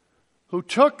 who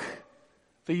took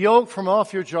the yoke from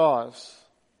off your jaws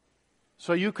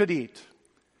so you could eat,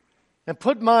 and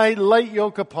put my light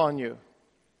yoke upon you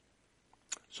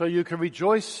so you can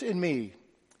rejoice in me,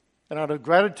 and out of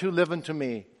gratitude live unto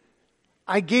me.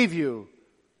 I gave you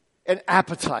an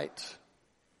appetite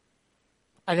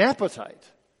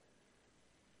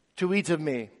to eat of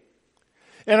me.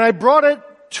 And I brought it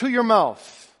to your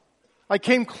mouth. I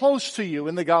came close to you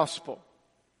in the gospel.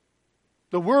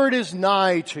 The word is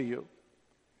nigh to you,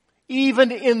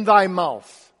 even in thy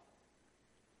mouth.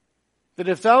 That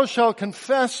if thou shalt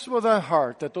confess with thy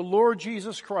heart that the Lord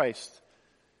Jesus Christ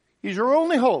is your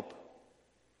only hope,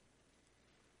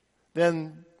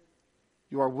 then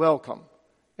you are welcome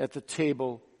at the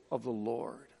table of the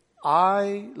Lord.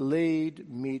 I laid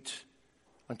meat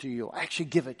unto you. I actually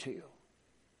give it to you.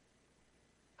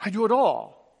 I do it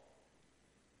all.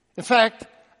 In fact,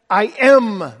 I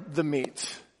am the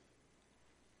meat.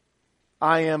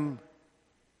 I am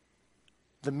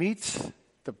the meat,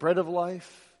 the bread of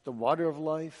life, the water of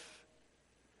life.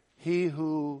 He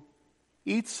who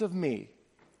eats of me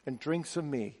and drinks of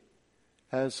me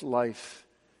has life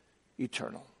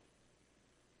eternal.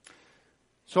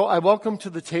 So I welcome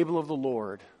to the table of the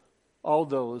Lord all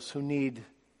those who need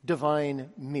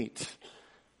divine meat.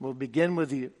 We'll begin with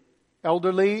the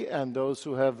elderly and those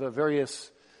who have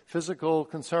various physical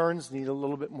concerns, need a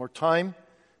little bit more time.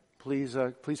 Please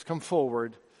come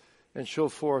forward and show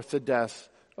forth the death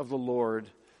of the Lord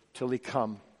till he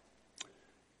come.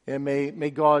 And may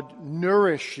God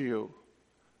nourish you.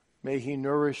 May he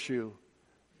nourish you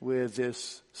with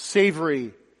this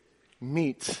savory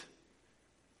meat,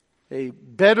 a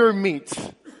better meat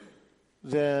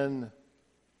than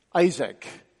Isaac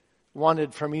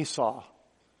wanted from Esau.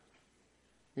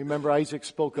 Remember, Isaac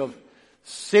spoke of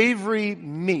savory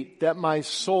meat that my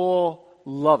soul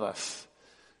loveth.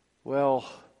 Well,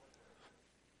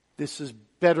 this is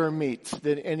better meat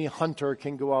than any hunter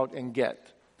can go out and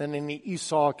get, than any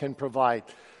Esau can provide.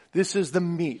 This is the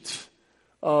meat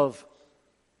of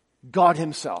God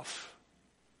himself,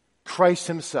 Christ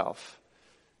himself.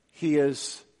 He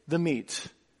is the meat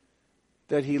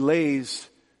that he lays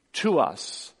to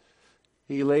us.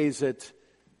 He lays it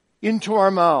into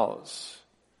our mouths.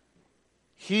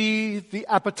 He, the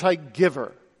appetite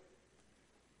giver,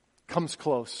 comes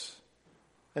close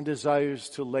and desires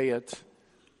to lay it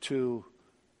to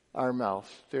our mouth.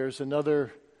 There's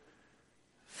another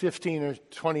 15 or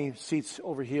 20 seats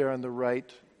over here on the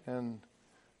right, and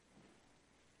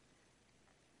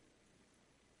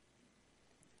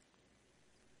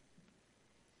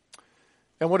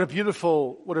what a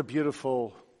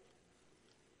beautiful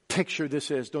picture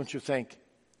this is, don't you think?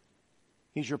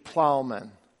 He's your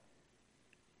plowman.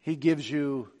 He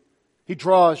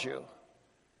draws you.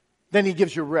 Then he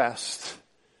gives you rest.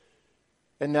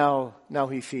 And now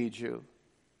he feeds you.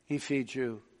 He feeds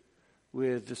you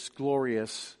with this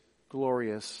glorious,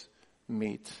 glorious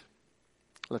meat.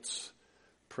 Let's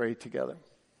pray together.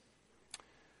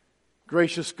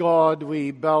 Gracious God,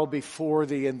 we bow before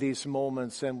thee in these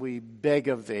moments and we beg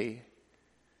of thee,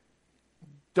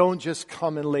 don't just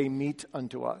come and lay meat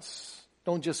unto us.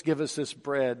 Don't just give us this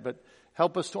bread, but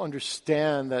help us to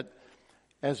understand that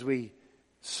as we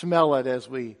smell it, as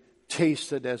we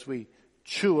taste it, as we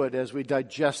chew it, as we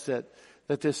digest it,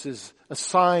 that this is a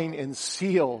sign and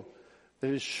seal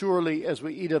that as surely as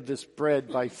we eat of this bread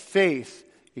by faith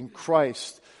in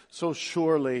Christ, so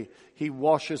surely he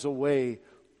washes away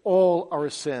all our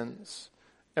sins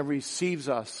and receives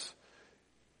us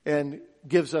and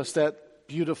gives us that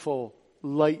beautiful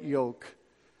light yoke,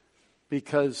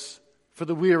 because for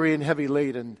the weary and heavy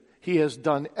laden, he has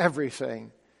done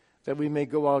everything that we may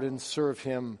go out and serve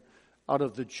him out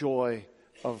of the joy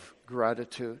of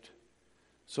gratitude.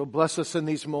 So bless us in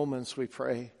these moments, we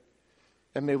pray,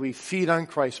 and may we feed on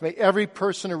Christ. May every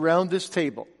person around this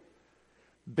table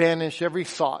banish every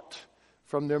thought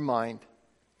from their mind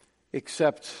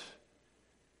except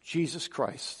Jesus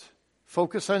Christ.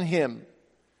 Focus on him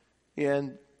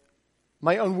and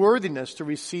my unworthiness to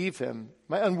receive him,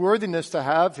 my unworthiness to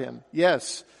have him,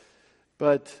 yes,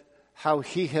 but how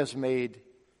he has made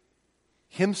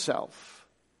himself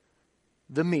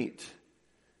the meat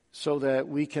so that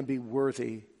we can be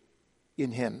worthy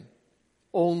in him,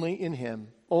 only in him,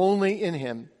 only in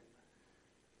him.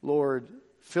 Lord,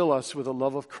 fill us with the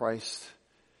love of Christ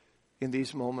in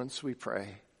these moments, we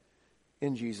pray.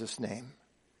 In Jesus' name,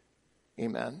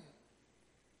 amen.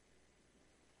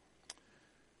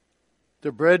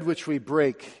 The bread which we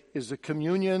break is the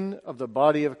communion of the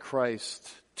body of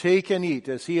Christ. Take and eat,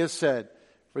 as he has said,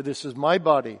 for this is my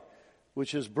body,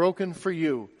 which is broken for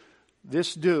you.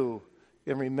 This do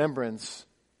in remembrance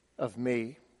of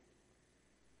me.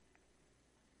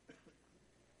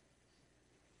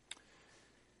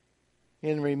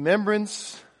 In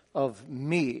remembrance of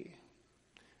me.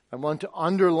 I want to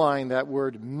underline that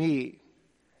word, me.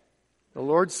 The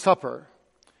Lord's Supper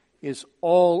is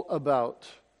all about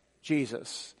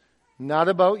Jesus, not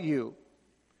about you,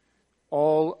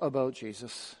 all about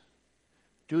Jesus.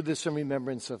 Do this in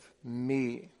remembrance of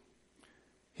me,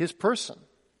 his person.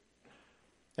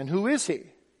 And who is he?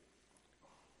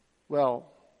 Well,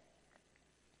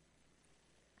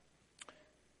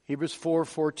 Hebrews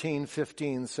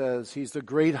 4:14-15 says, he's the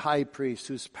great high priest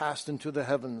who's passed into the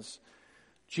heavens,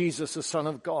 Jesus, the Son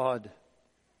of God.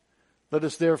 Let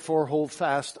us therefore hold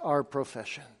fast our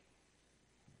profession.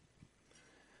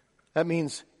 That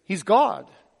means he's God.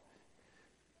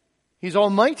 He's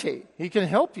almighty. He can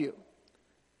help you.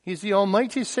 He's the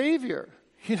almighty Savior.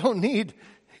 You don't need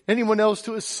anyone else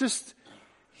to assist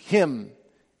him.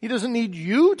 He doesn't need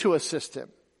you to assist him.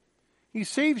 He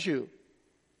saves you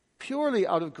purely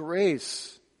out of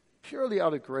grace. Purely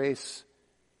out of grace.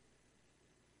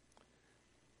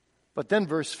 But then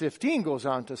verse 15 goes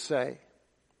on to say,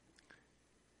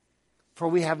 for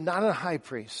we have not a high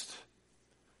priest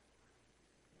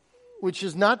which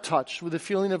is not touched with the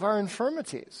feeling of our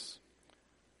infirmities,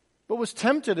 but was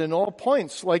tempted in all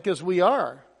points like as we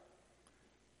are.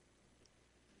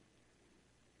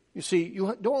 You see,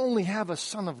 you don't only have a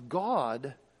Son of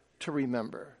God to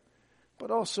remember,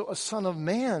 but also a Son of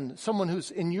Man, someone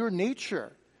who's in your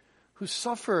nature, who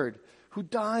suffered, who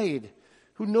died,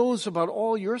 who knows about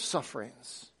all your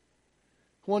sufferings,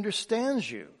 who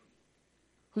understands you,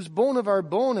 who's bone of our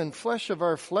bone and flesh of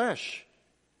our flesh.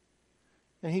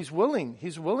 And he's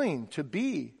willing to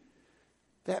be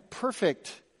that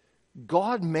perfect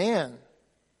God-man.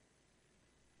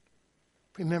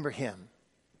 Remember him.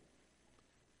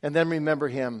 And then remember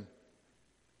him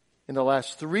in the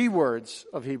last three words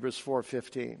of Hebrews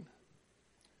 4:15.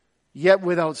 Yet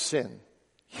without sin.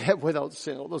 Yet without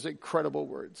sin. All those incredible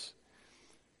words.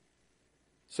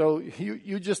 So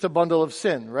you just a bundle of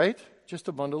sin, right? Just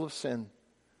a bundle of sin.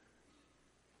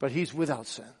 But he's without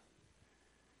sin.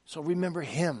 So remember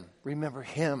him. Remember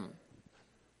him.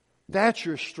 That's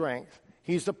your strength.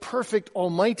 He's the perfect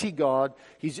almighty God.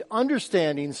 He's the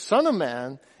understanding Son of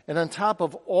Man. And on top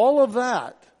of all of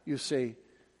that, you see,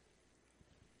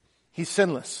 he's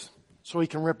sinless. So he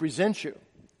can represent you.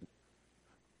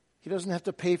 He doesn't have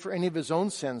to pay for any of his own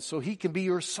sins. So he can be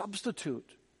your substitute.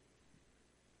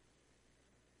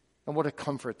 And what a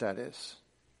comfort that is.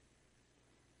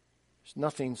 There's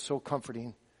nothing so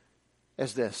comforting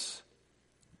as this.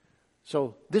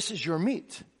 So this is your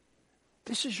meat.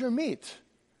 This is your meat.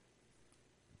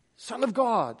 Son of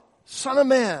God, Son of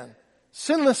Man,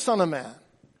 sinless Son of Man.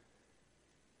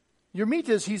 Your meat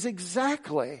is he's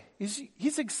exactly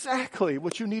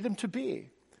what you need him to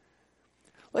be.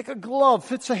 Like a glove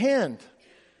fits a hand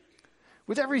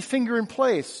with every finger in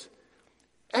place.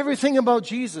 Everything about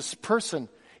Jesus' person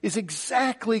is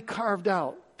exactly carved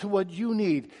out to what you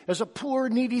need as a poor,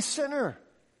 needy sinner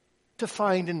to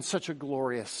find in such a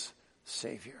glorious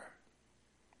Savior.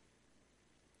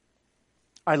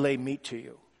 I lay meat to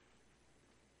you.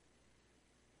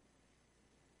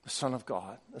 The Son of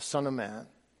God, the Son of Man,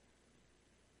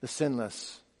 the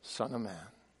sinless Son of Man.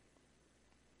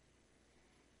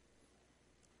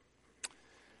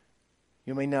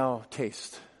 You may now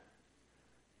taste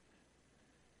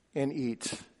and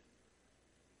eat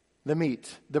the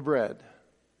meat, the bread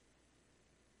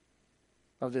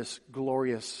of this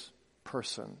glorious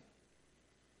person,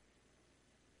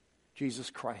 Jesus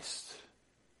Christ,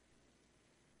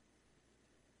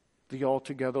 the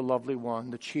altogether lovely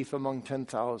one, the chief among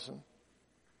 10,000,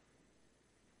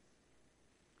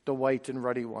 the white and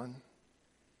ruddy one.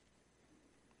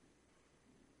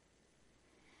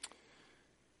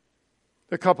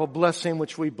 The cup of blessing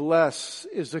which we bless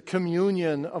is the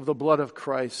communion of the blood of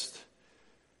Christ.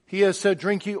 He has said,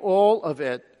 drink ye all of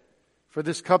it, for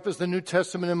this cup is the New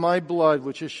Testament in my blood,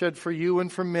 which is shed for you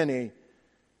and for many,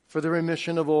 for the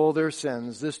remission of all their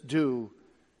sins. This do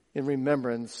in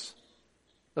remembrance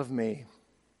of me.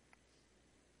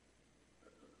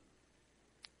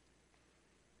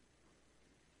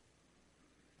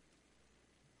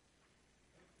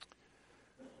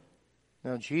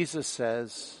 Now Jesus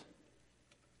says,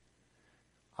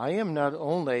 I am not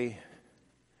only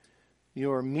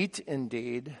your meat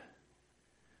indeed,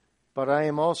 but I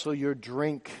am also your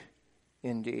drink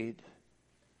indeed.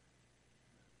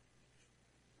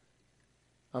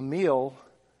 A meal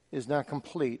is not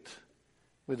complete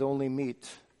with only meat,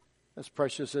 as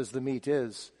precious as the meat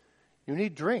is. You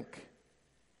need drink.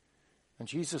 And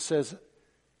Jesus says,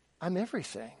 I'm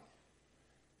everything.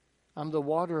 I'm the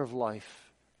water of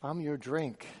life. I'm your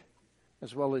drink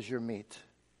as well as your meat.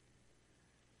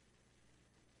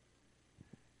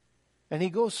 And he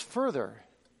goes further.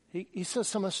 He says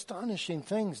some astonishing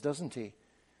things, doesn't he?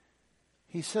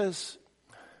 He says,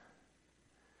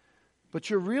 but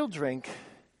your real drink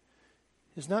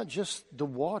is not just the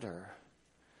water,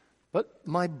 but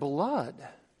my blood.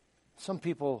 Some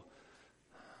people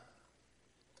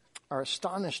are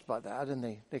astonished by that and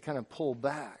they kind of pull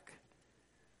back.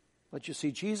 But you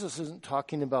see, Jesus isn't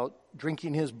talking about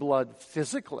drinking his blood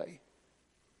physically.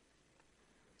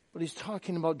 But he's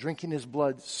talking about drinking his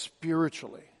blood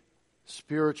spiritually.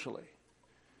 Spiritually.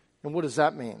 And what does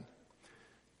that mean?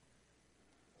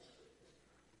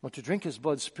 Well, to drink his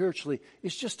blood spiritually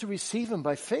is just to receive him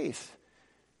by faith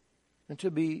and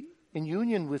to be in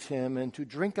union with him and to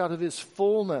drink out of his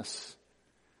fullness.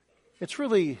 It's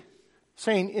really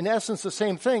saying, in essence, the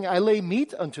same thing. I lay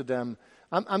meat unto them.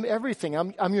 I'm everything.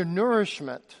 I'm your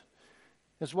nourishment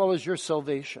as well as your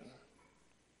salvation.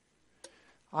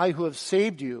 I who have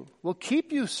saved you will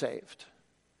keep you saved.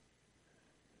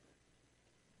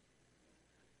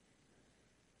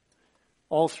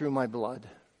 All through my blood.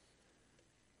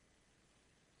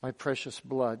 My precious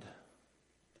blood.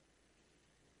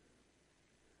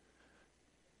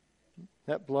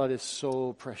 That blood is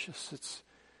so precious.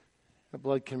 That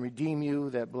blood can redeem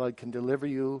you. That blood can deliver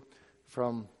you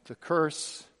from the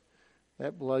curse.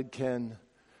 That blood can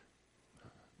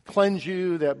cleanse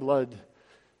you. That blood,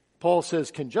 Paul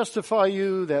says, can justify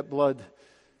you. That blood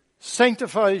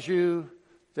sanctifies you.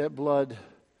 That blood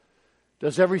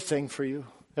does everything for you.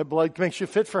 That blood makes you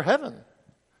fit for heaven.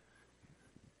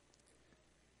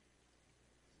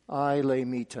 I lay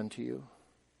meat unto you.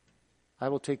 I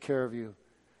will take care of you.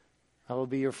 I will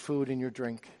be your food and your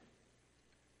drink.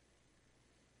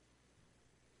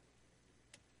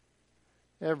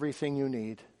 Everything you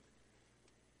need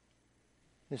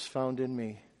is found in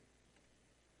me.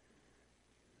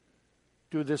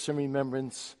 Do this in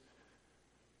remembrance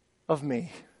of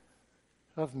me,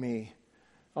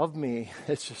 of me.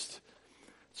 It's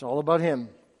all about him.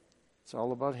 It's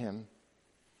all about him.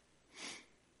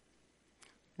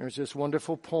 There's this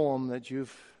wonderful poem that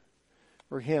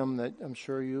hymn that I'm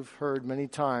sure you've heard many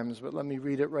times, but let me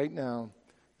read it right now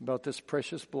about this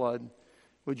precious blood.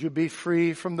 Would you be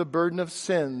free from the burden of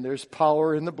sin? There's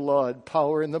power in the blood,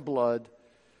 power in the blood.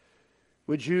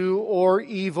 Would you o'er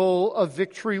evil a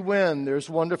victory win? There's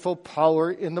wonderful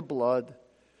power in the blood.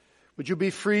 Would you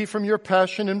be free from your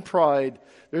passion and pride?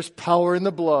 There's power in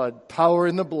the blood, power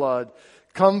in the blood.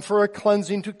 Come for a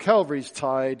cleansing to Calvary's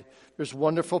tide. There's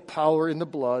wonderful power in the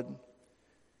blood.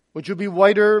 Would you be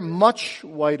whiter, much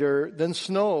whiter than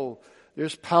snow?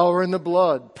 There's power in the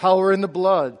blood, power in the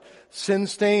blood. Sin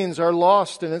stains are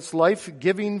lost in its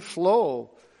life-giving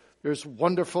flow. There's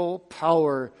wonderful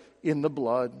power in the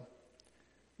blood.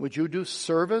 Would you do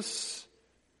service?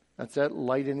 That's that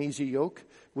light and easy yoke.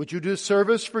 Would you do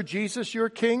service for Jesus, your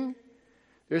King?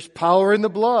 There's power in the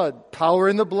blood, power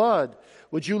in the blood.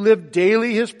 Would you live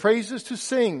daily his praises to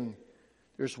sing?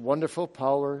 There's wonderful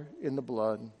power in the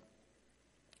blood.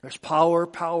 There's power,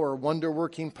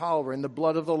 wonder-working power in the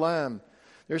blood of the Lamb.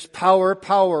 There's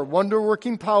power,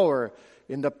 wonder-working power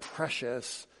in the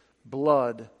precious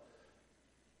blood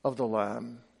of the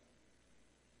Lamb.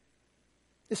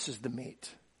 This is the meat.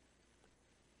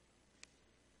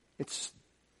 It's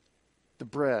the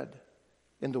bread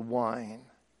and the wine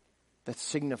that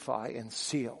signify and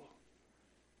seal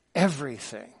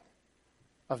everything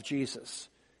of Jesus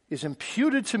is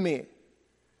imputed to me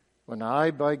when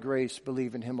I, by grace,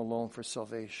 believe in him alone for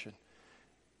salvation.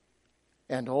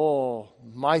 And all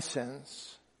my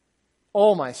sins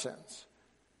are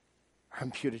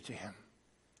imputed to him.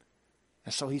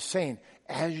 And so he's saying,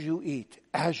 as you eat,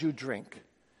 as you drink,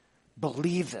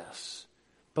 believe this.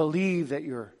 Believe that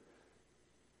your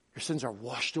sins are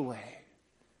washed away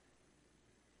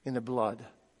in the blood,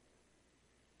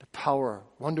 the power,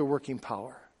 wonder-working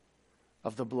power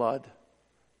of the blood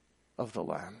of the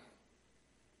Lamb.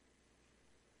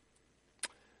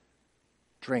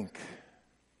 Drink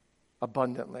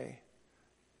abundantly,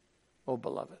 O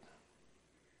beloved.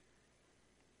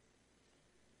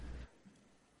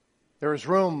 There is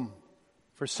room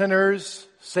for sinners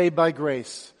saved by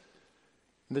grace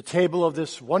in the table of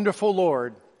this wonderful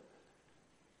Lord,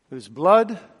 whose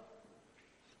blood,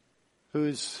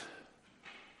 whose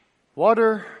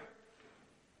water,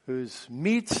 whose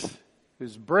meat,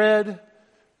 whose bread,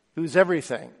 whose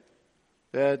everything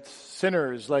that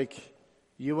sinners like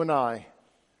you and I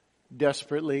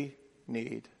desperately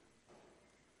need.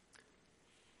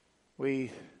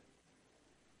 We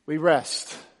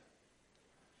rest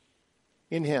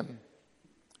in him.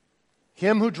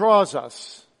 Him who draws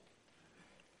us.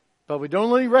 But we don't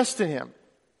only rest in him.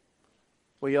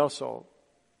 We also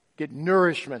get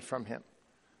nourishment from him.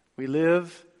 We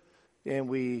live and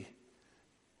we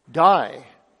die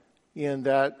in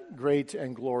that great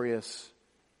and glorious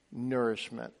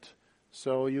nourishment.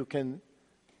 So you can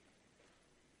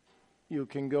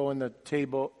go in the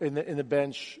table, in the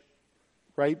bench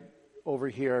right over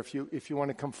here. If you want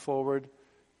to come forward,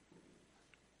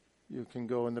 you can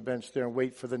go in the bench there and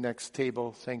wait for the next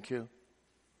table. Thank you.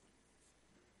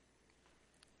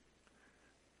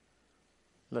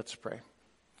 Let's pray.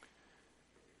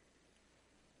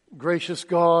 Gracious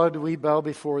God, we bow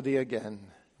before thee again.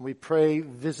 We pray,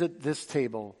 visit this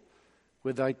table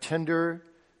with thy tender,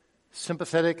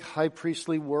 sympathetic high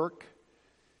priestly work,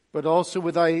 but also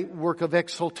with thy work of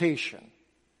exaltation.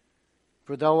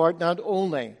 For thou art not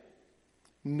only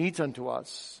meat unto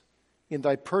us in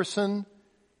thy person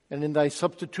and in thy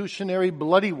substitutionary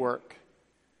bloody work,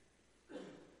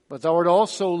 but thou art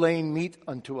also laying meat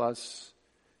unto us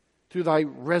through thy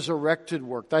resurrected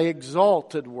work, thy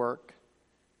exalted work.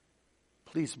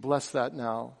 Please bless that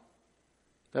now,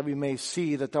 that we may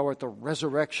see that thou art the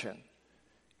resurrection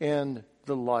and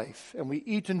the life. And we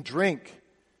eat and drink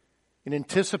in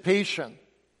anticipation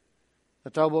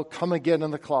that thou wilt come again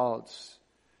in the clouds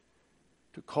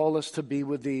to call us to be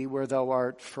with thee where thou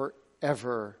art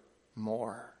forevermore.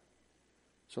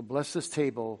 So bless this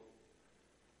table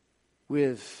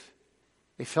with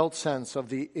a felt sense of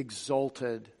the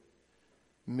exalted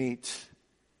meat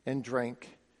and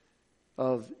drink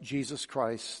of Jesus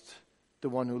Christ, the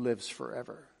one who lives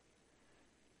forever.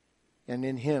 And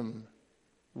in him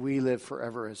we live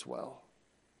forever as well.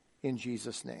 In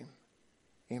Jesus' name,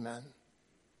 amen.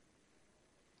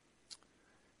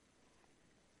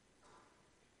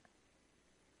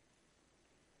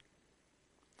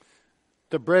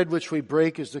 The bread which we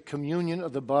break is the communion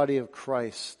of the body of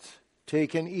Christ.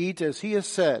 Take and eat as he has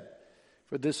said,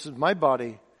 for this is my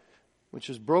body, which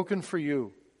is broken for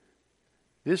you.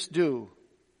 This do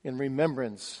in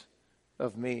remembrance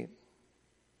of me.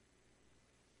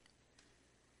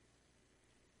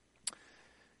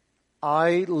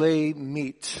 I lay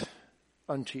meat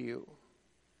unto you.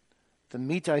 The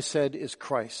meat, I said, is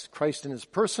Christ. Christ in his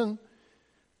person,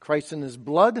 Christ in his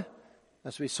blood,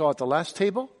 as we saw at the last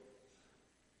table,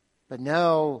 but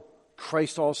now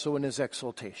Christ also in his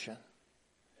exaltation.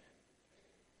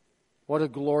 What a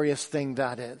glorious thing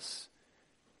that is.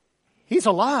 He's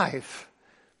alive.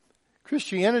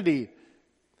 Christianity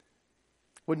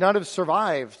would not have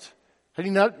survived had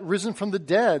he not risen from the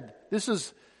dead.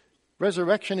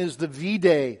 Resurrection is the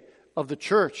V-Day of the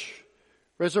church.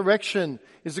 Resurrection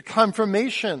is the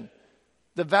confirmation,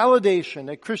 the validation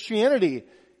that Christianity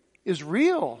is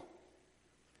real.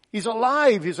 He's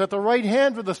alive. He's at the right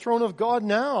hand of the throne of God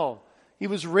now. He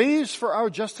was raised for our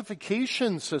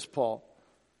justification, says Paul.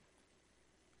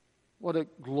 What a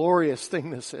glorious thing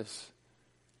this is.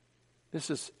 This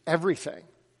is everything.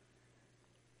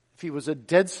 If he was a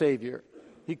dead Savior,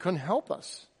 he couldn't help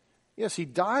us. Yes, he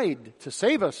died to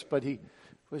save us, but he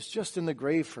was just in the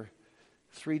grave for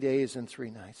 3 days and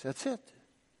 3 nights. That's it.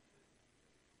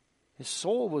 His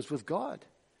soul was with God.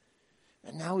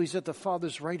 And now he's at the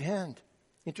Father's right hand,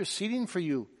 interceding for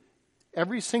you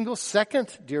every single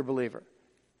second, dear believer.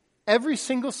 Every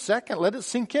single second. Let it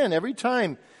sink in. Every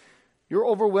time you're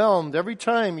overwhelmed, every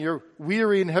time you're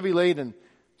weary and heavy laden,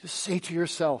 just say to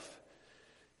yourself,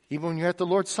 even when you're at the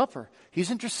Lord's Supper, he's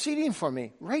interceding for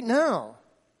me right now.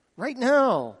 Right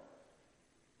now.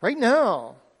 Right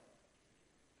now.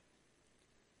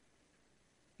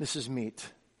 This is meat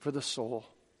for the soul.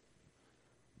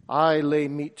 I lay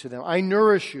meat to them. I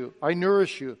nourish you. I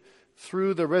nourish you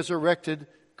through the resurrected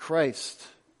Christ.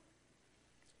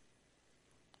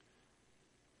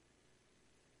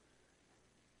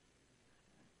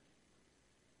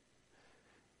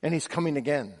 And he's coming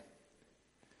again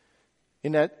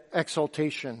in that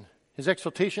exaltation. His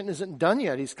exaltation isn't done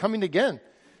yet. He's coming again.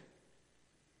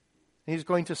 He's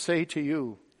going to say to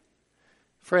you,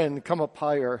 friend, come up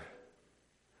higher.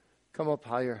 Come up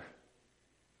higher.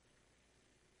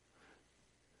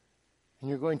 And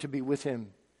you're going to be with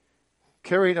him,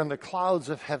 carried on the clouds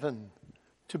of heaven,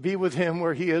 to be with him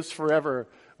where he is forever.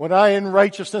 When I in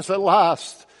righteousness at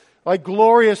last, my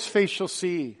glorious face shall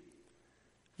see.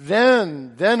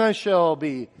 Then I shall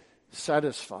be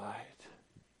satisfied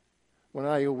when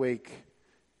I awake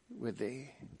with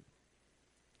thee.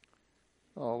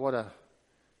 Oh, what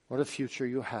a future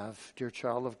you have, dear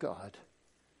child of God.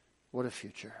 What a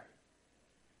future.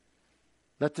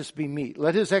 Let this be meat.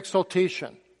 Let his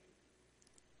exaltation,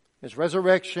 his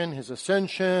resurrection, his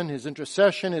ascension, his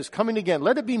intercession, his coming again,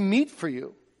 let it be meat for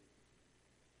you.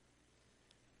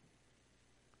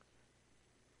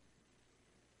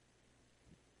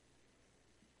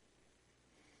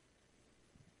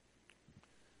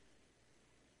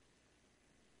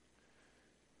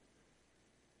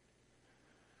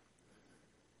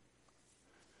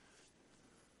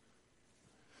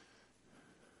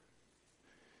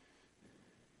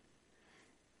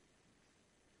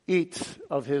 Eat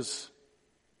of his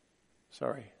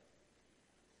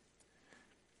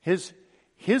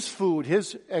food,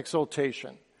 his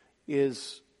exaltation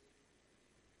is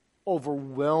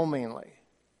overwhelmingly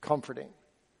comforting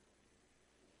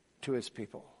to his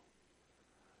people.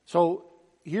 So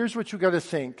here's what you got to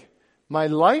think. My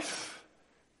life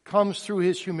comes through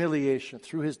his humiliation,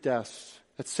 through his death.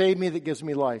 That saved me, that gives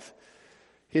me life.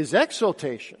 His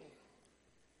exaltation,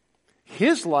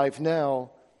 his life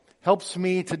now helps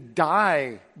me to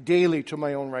die daily to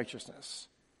my own righteousness,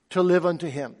 to live unto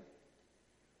him.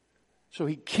 So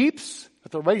he keeps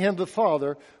at the right hand of the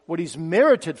Father what he's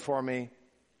merited for me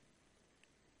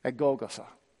at Golgotha.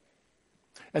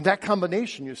 And that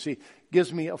combination, you see,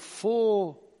 gives me a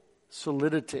full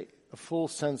solidity, a full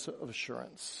sense of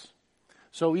assurance.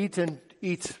 So eat,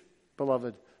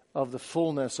 beloved, of the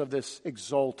fullness of this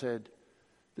exalted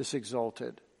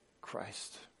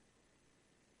Christ.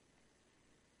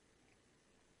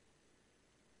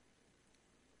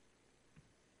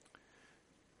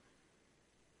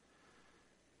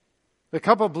 The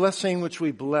cup of blessing which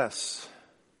we bless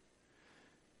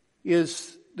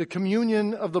is the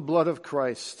communion of the blood of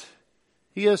Christ.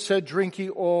 He has said, drink ye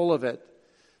all of it.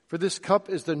 For this cup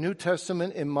is the New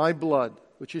Testament in my blood,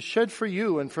 which is shed for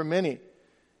you and for many,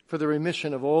 for the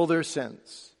remission of all their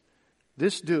sins.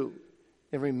 This do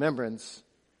in remembrance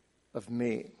of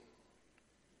me.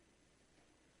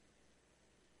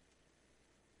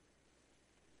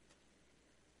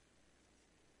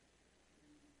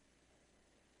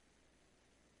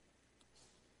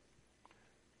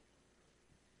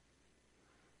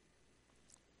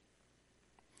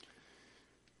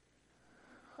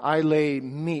 I lay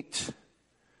meat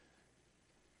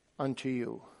unto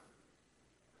you.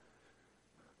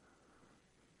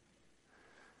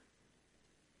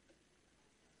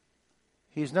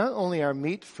 He's not only our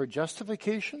meat for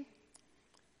justification,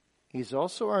 he's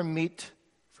also our meat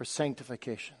for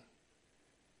sanctification.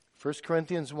 1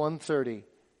 Corinthians 1:30,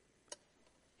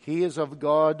 he is of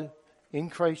God in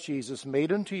Christ Jesus,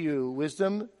 made unto you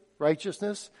wisdom,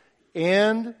 righteousness,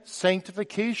 and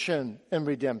sanctification and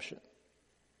redemption.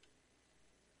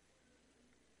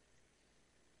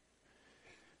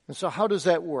 And so how does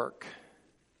that work?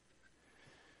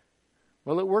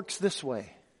 Well, it works this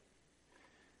way.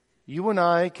 You and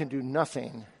I can do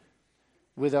nothing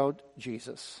without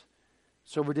Jesus.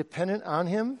 So we're dependent on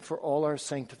him for all our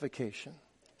sanctification.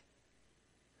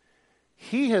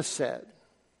 He has said,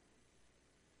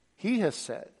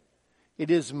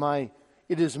 it is my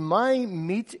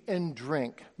meat and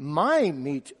drink,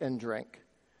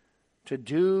 to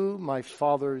do my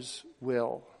Father's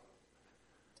will.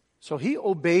 So he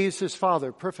obeys his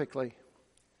Father perfectly.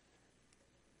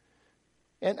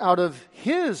 And out of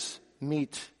his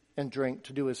meat and drink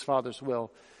to do his Father's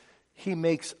will, he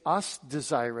makes us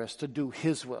desirous to do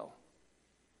his will.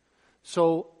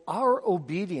 So our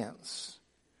obedience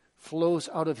flows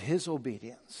out of his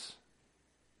obedience.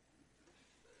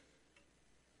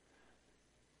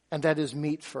 And that is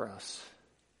meat for us.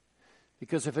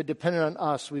 Because if it depended on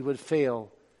us, we would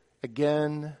fail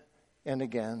again and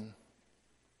again.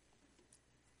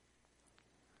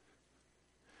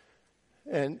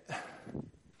 And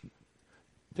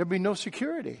there'd be no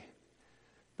security.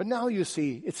 But now you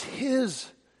see, it's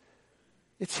his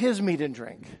meat and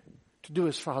drink to do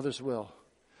his Father's will.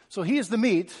 So he is the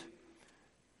meat,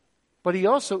 but he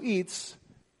also eats,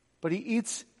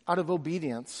 out of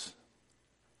obedience.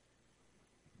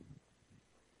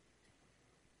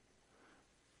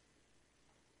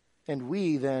 And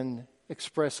we then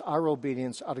express our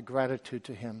obedience out of gratitude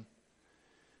to him.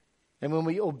 And when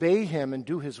we obey him and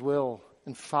do his will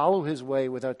and follow his way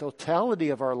with our totality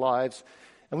of our lives,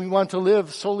 and we want to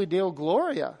live soli Deo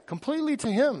Gloria, completely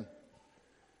to him,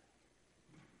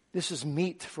 this is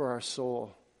meat for our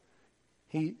soul.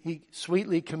 He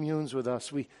sweetly communes with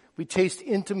us. We taste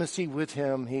intimacy with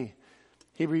him.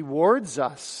 He rewards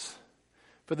us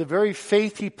for the very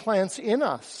faith he plants in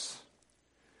us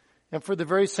and for the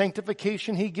very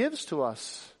sanctification he gives to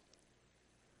us.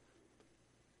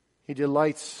 He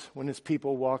delights when his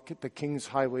people walk at the King's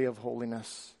highway of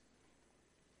holiness.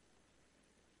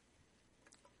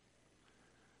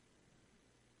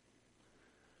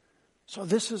 So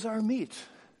this is our meat,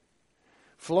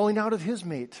 flowing out of his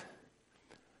meat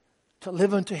to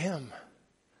live unto him.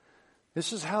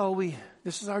 This is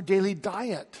our daily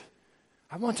diet.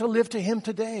 I want to live to him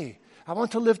today. I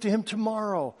want to live to him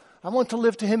tomorrow. I want to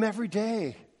live to him every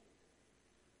day.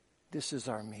 This is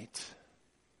our meat.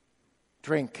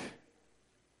 Drink,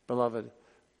 beloved,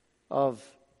 of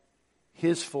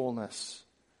his fullness,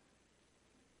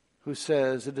 who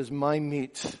says, it is my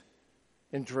meat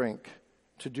and drink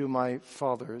to do my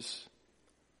Father's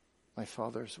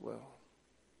will.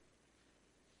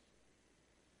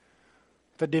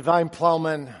 The divine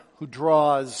plowman who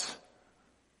draws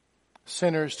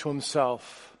sinners to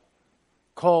himself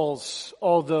calls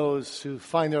all those who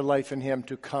find their life in him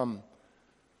to come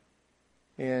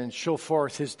and show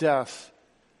forth his death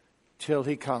till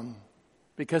he come,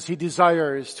 because he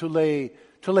desires to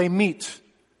lay meat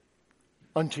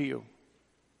unto you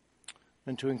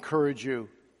and to encourage you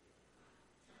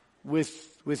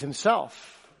with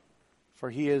himself,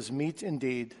 for he is meat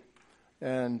indeed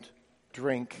and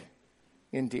drink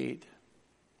indeed.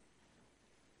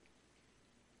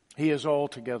 He is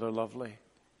altogether lovely.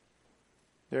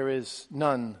 There is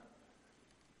none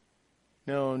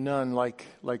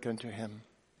like unto him.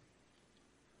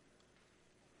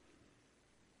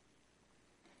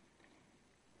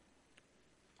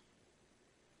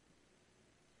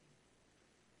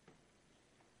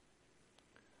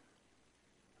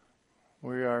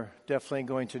 We are definitely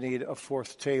going to need a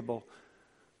fourth table.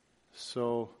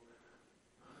 So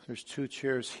there's 2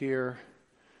 chairs here.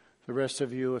 The rest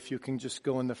of you, if you can just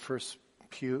go in the first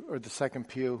pew or the second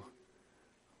pew,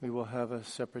 we will have a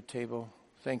separate table.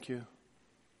 Thank you.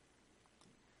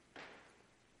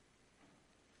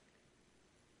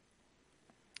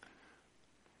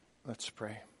 Let's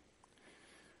pray.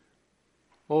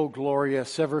 O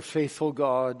glorious, ever faithful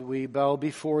God, we bow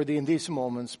before thee in these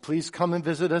moments. Please come and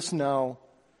visit us now.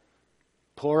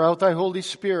 Pour out thy Holy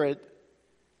Spirit.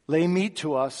 Lay meat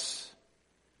to us,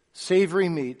 savory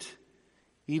meat,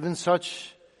 even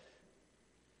such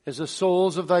as the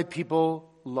souls of thy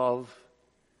people love.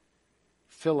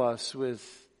 Fill us with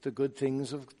the good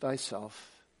things of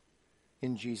thyself.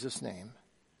 In Jesus' name,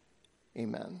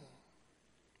 amen.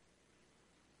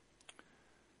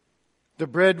 The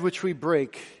bread which we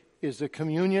break is the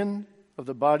communion of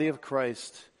the body of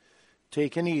Christ.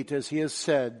 Take and eat, as he has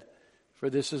said,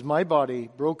 for this is my body,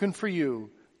 broken for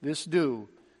you. This do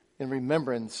in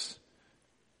remembrance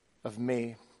of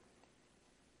me.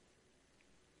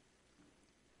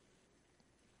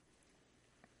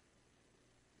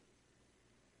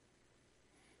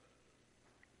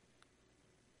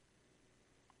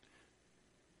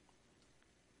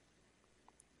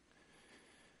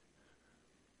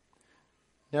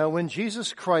 Now, when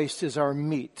Jesus Christ is our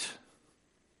meat,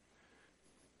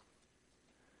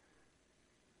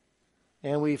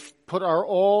 and we've put our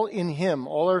all in him,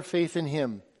 all our faith in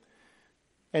him,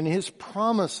 and his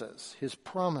promises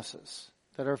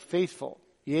that are faithful,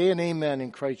 yea and amen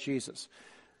in Christ Jesus,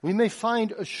 we may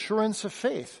find assurance of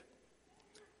faith.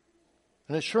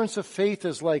 An assurance of faith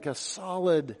is like a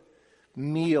solid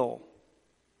meal.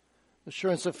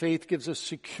 Assurance of faith gives us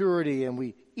security, and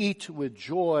we eat with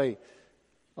joy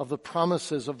of the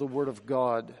promises of the Word of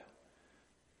God.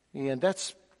 And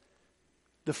that's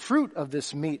the fruit of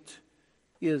this meat,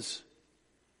 is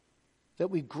that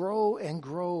we grow and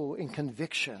grow in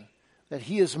conviction that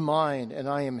he is mine and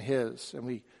I am his. And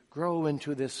we grow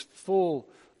into this full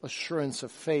assurance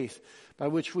of faith by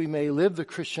which we may live the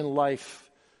Christian life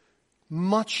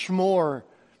much more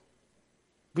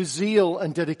with zeal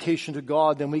and dedication to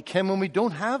God than we can when we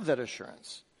don't have that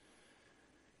assurance.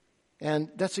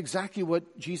 And that's exactly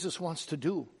what Jesus wants to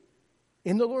do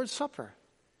in the Lord's Supper.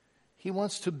 He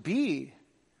wants to be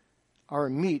our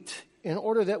meat in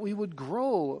order that we would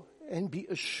grow and be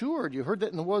assured. You heard that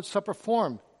in the Lord's Supper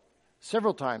form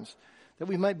several times, that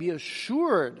we might be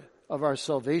assured of our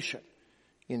salvation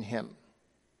in him.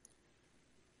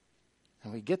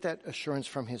 And we get that assurance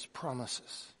from his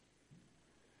promises.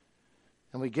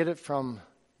 And we get it from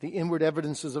the inward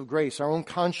evidences of grace. Our own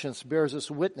conscience bears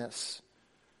us witness.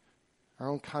 Our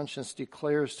own conscience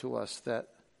declares to us that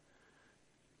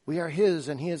we are his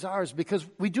and he is ours, because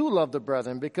we do love the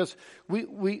brethren, because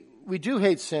we do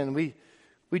hate sin.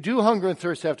 We do hunger and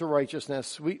thirst after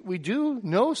righteousness. We do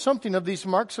know something of these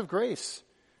marks of grace.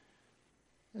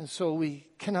 And so we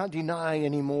cannot deny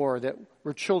anymore that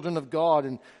we're children of God,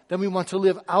 and then we want to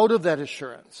live out of that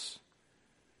assurance.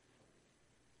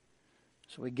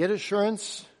 So we get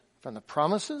assurance from the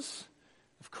promises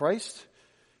of Christ.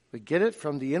 We get it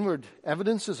from the inward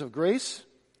evidences of grace.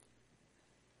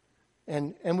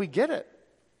 And we get it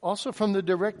also from the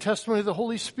direct testimony of the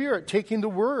Holy Spirit, taking the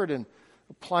Word and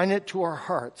applying it to our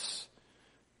hearts.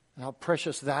 And how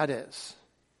precious that is.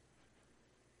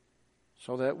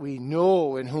 So that we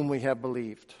know in whom we have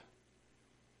believed.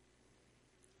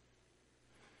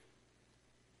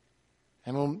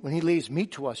 And when he lays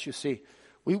meat to us, you see,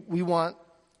 we want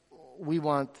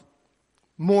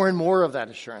more and more of that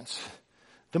assurance.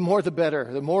 The more the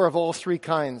better. The more of all three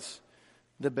kinds,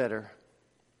 the better.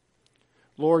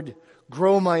 Lord,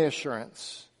 grow my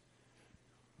assurance.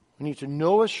 We need to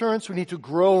know assurance. We need to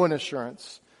grow in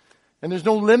assurance. And there's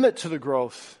no limit to the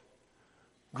growth.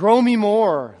 Grow me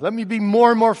more. Let me be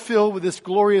more and more filled with this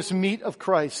glorious meat of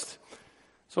Christ,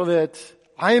 so that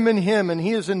I am in him and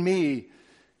he is in me.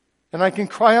 And I can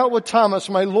cry out with Thomas,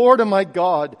 my Lord and my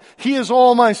God. He is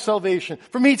all my salvation.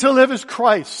 For me to live is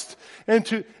Christ, and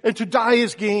to die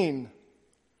is gain.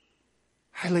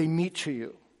 I lay meat to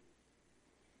you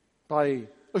by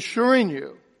assuring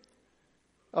you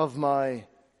of my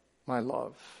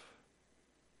love.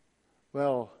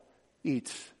 Well,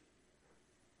 eat.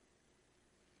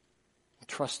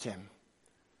 Trust him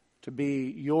to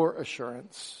be your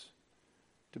assurance,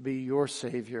 to be your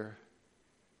Savior,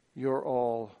 your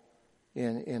all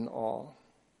in all.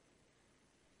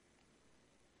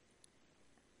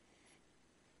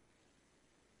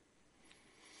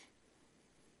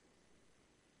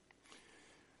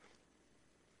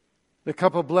 The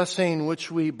cup of blessing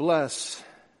which we bless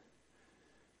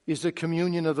is the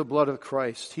communion of the blood of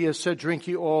Christ. He has said, drink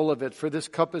ye all of it, for this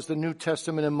cup is the New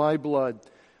Testament in my blood,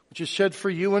 which is shed for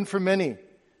you and for many,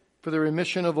 for the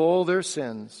remission of all their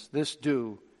sins. This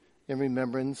do in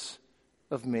remembrance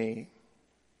of me.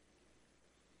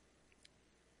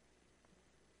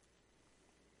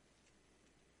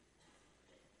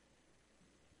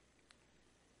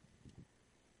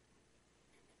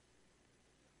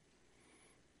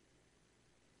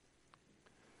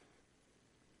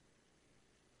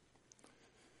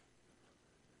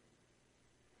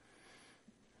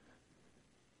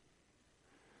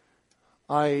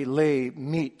 I lay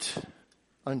meat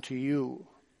unto you.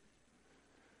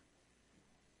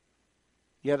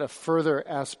 Yet a further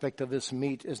aspect of this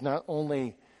meat is not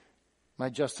only my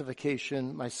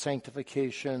justification, my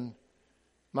sanctification,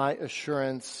 my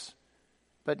assurance,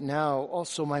 but now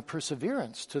also my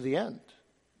perseverance to the end.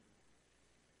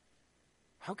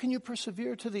 How can you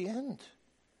persevere to the end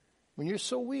when you're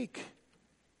so weak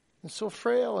and so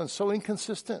frail and so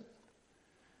inconsistent?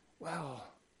 Well,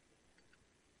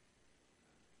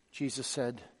 Jesus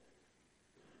said,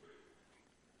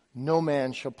 no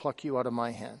man shall pluck you out of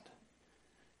my hand.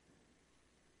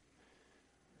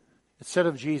 It said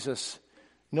of Jesus,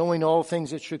 knowing all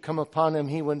things that should come upon him,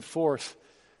 he went forth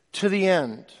to the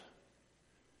end.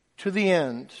 To the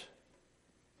end.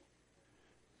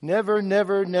 Never,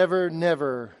 never, never,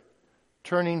 never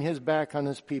turning his back on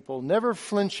his people. Never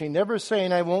flinching. Never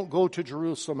saying, I won't go to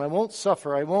Jerusalem. I won't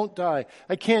suffer. I won't die.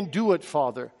 I can't do it,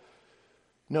 Father.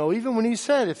 No, even when he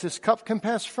said, if this cup can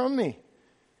pass from me,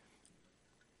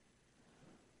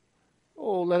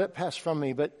 oh, let it pass from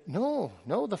me. But no,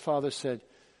 the Father said,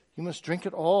 you must drink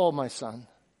it all, my son.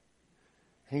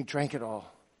 And he drank it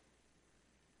all.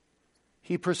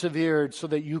 He persevered so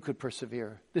that you could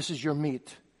persevere. This is your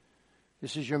meat.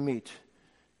 This is your meat.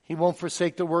 He won't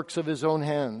forsake the works of his own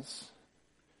hands.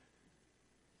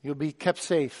 You'll be kept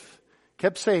safe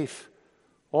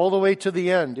all the way to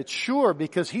the end. It's sure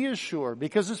because he is sure,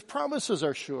 because his promises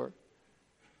are sure.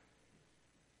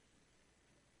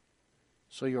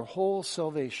 So your whole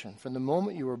salvation, from the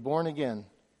moment you were born again,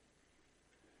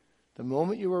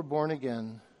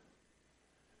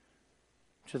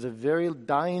 to the very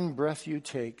dying breath you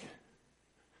take,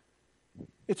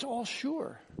 it's all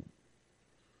sure.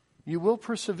 You will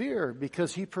persevere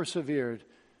because he persevered,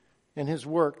 and his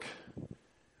work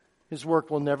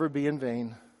will never be in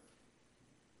vain.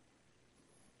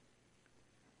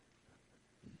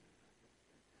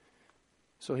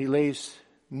 So he lays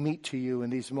meat to you in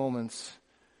these moments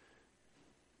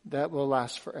that will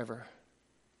last forever.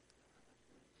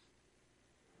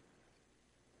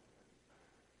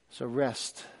 So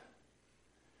rest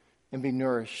and be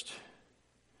nourished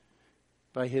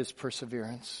by his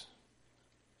perseverance.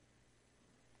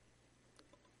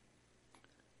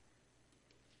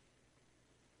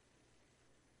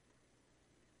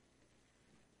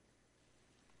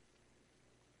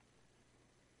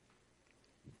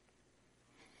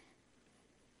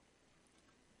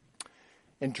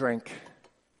 And drink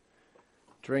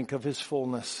of his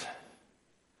fullness.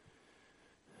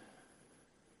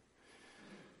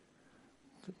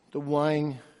 The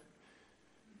wine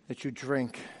that you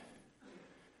drink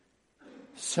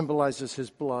symbolizes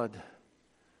his blood,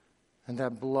 and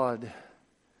that blood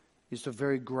is the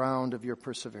very ground of your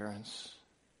perseverance.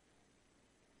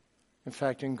 In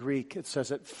fact, in Greek, it says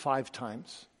it 5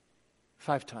 times.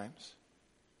 5 times.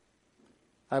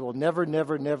 I will never,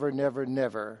 never, never, never,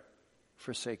 never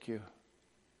forsake you.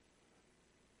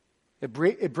 It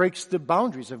breaks the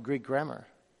boundaries of Greek grammar.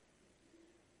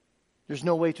 There's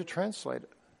no way to translate it.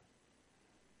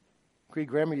 Greek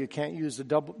grammar, you can't use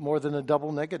more than a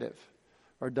double negative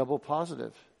or double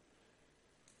positive.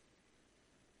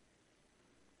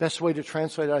 Best way to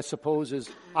translate it, I suppose, is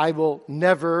I will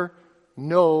never,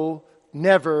 no,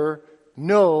 never,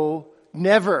 no,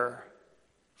 never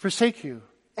forsake you.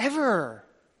 Ever.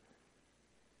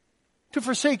 To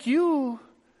forsake you,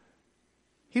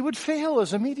 he would fail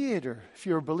as a mediator if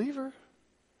you're a believer.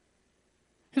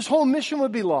 His whole mission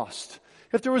would be lost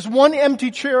if there was one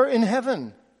empty chair in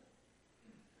heaven.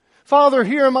 Father,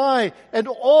 here am I, and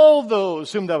all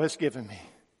those whom thou hast given me.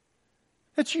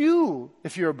 That's you,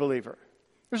 if you're a believer.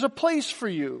 There's a place for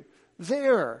you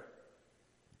there.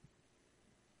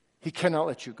 He cannot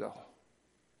let you go.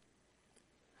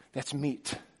 That's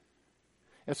meat.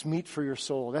 That's meat for your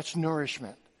soul. That's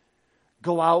nourishment.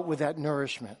 Go out with that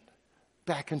nourishment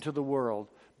back into the world,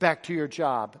 back to your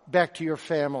job, back to your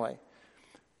family,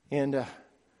 and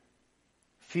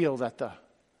feel that the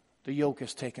yoke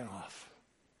is taken off.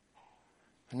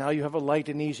 And now you have a light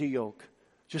and easy yoke,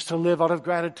 just to live out of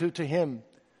gratitude to him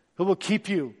who will keep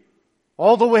you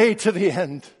all the way to the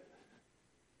end.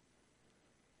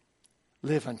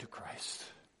 Live unto Christ.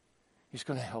 He's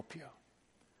going to help you.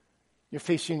 You're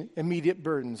facing immediate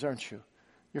burdens, aren't you?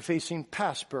 You're facing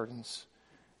past burdens.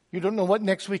 You don't know what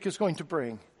next week is going to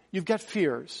bring. You've got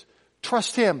fears.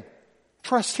 Trust him.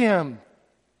 Trust him.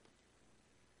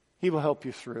 He will help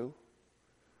you through.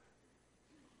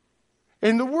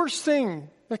 And the worst thing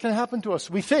that can happen to us,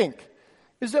 we think,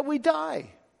 is that we die.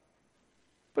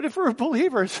 But if we're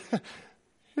believers,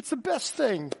 it's the best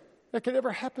thing that could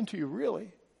ever happen to you,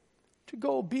 really. To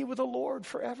go be with the Lord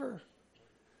forever.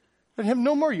 And have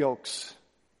no more yokes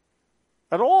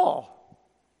at all.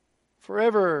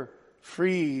 Forever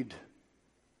freed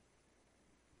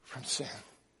from sin,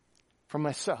 from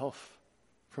myself,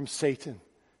 from Satan,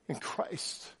 in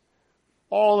Christ.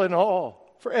 All in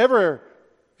all, forever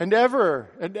and ever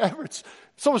and ever. It's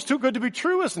It's almost too good to be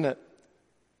true, isn't it?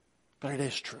 But it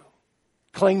is true.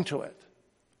 Cling to it.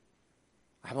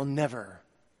 I will never,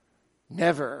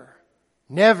 never,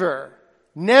 never,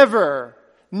 never,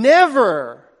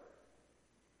 never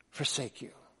forsake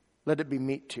you. Let it be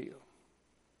meat to you.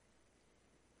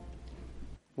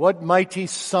 What mighty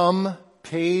sum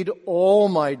paid all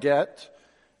my debt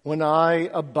when I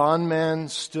a bondman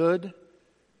stood,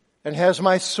 and has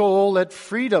my soul at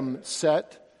freedom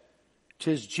set?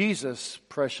 'Tis Jesus'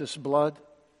 precious blood.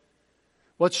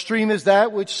 What stream is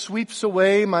that which sweeps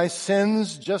away my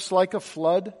sins just like a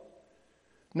flood,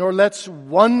 nor lets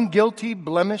one guilty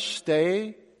blemish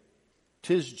stay?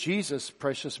 'Tis Jesus'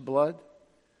 precious blood.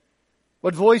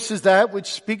 What voice is that which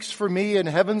speaks for me in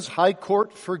heaven's high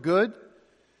court for good,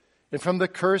 and from the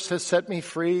curse has set me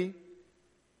free?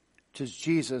 'Tis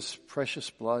Jesus' precious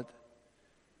blood.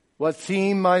 What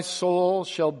theme my soul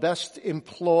shall best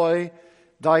employ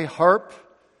thy harp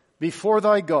before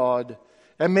thy God,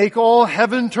 and make all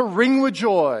heaven to ring with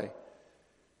joy?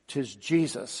 'Tis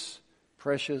Jesus'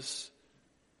 precious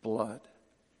blood.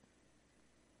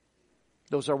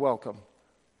 Those are welcome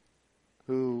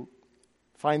who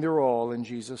find their all in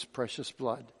Jesus' precious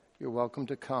blood. You're welcome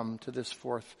to come to this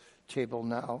fourth table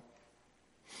now.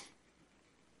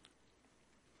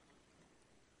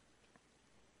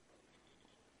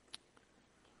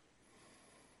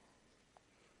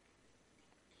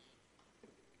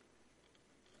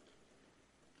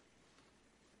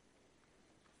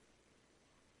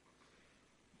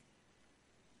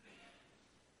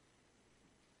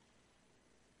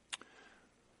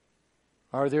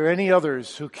 Are there any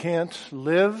others who can't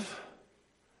live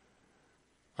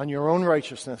on your own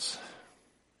righteousness,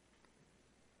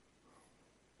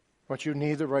 but you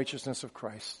need the righteousness of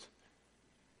Christ?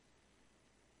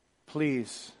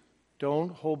 Please don't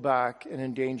hold back and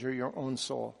endanger your own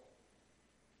soul.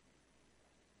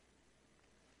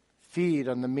 Feed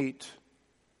on the meat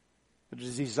that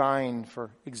is designed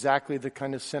for exactly the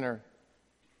kind of sinner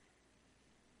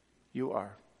you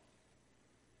are.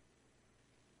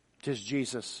 'Tis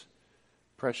Jesus'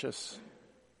 precious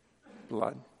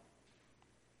blood.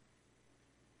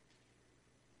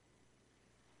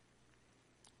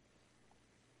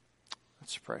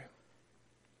 Let's pray.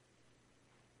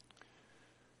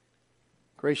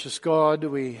 Gracious God,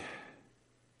 we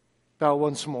bow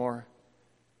once more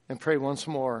and pray once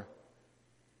more.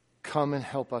 Come and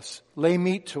help us. Lay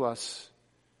meat to us.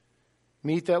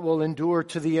 Meat that will endure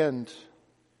to the end.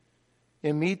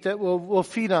 And meat that we'll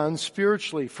feed on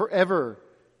spiritually forever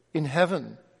in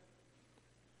heaven.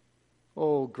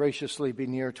 Oh, graciously be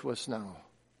near to us now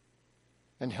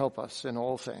and help us in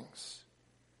all things.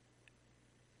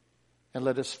 And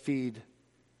let us feed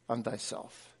on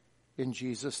thyself. In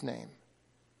Jesus' name,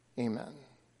 amen.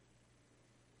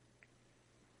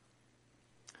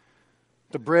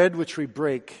 The bread which we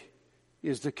break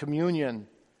is the communion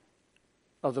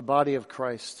of the body of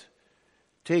Christ.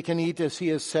 Take and eat as he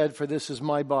has said, for this is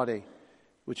my body,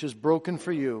 which is broken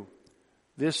for you.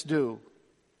 This do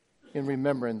in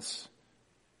remembrance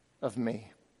of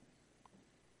me.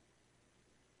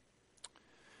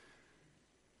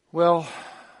 Well,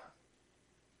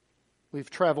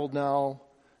 we've traveled now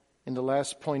in the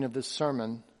last point of this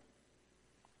sermon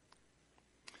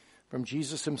from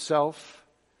Jesus himself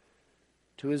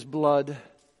to his blood,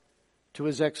 to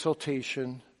his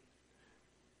exaltation,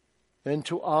 and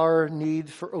to our need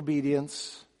for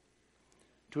obedience,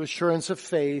 to assurance of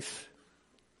faith,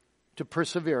 to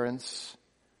perseverance.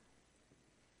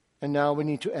 And now we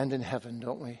need to end in heaven,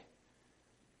 don't we?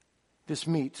 This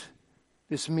meat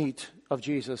of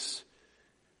Jesus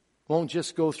won't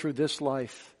just go through this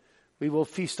life. We will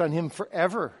feast on him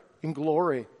forever in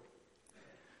glory.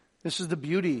 This is the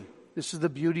beauty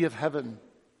of heaven.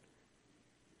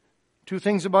 Two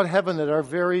things about heaven that are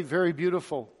very, very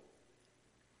beautiful.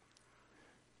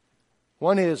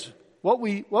 One is what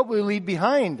we leave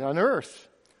behind on earth.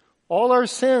 All our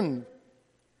sin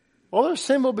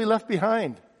will be left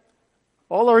behind.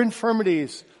 All our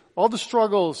infirmities, all the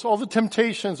struggles, all the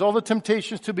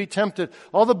temptations to be tempted,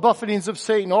 all the buffetings of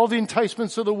Satan, all the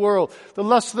enticements of the world, the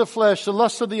lust of the flesh, the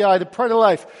lust of the eye, the pride of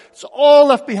life. It's all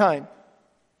left behind.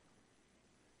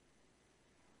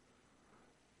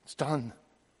 It's done.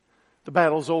 The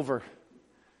battle's over.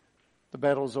 The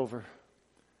battle's over.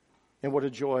 And what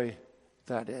a joy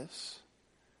that is.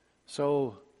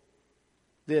 So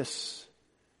this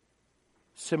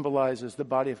symbolizes the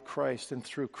body of Christ, and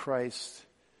through Christ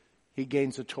he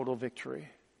gains a total victory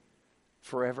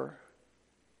forever.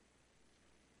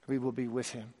 We will be with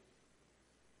him,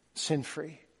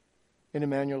 sin-free, in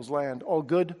Emmanuel's land. All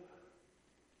good,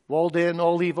 walled in,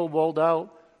 all evil, walled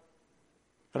out.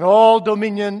 And all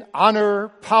dominion, honor,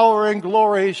 power, and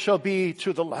glory shall be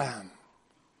to the Lamb.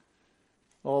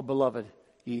 Oh, beloved,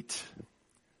 eat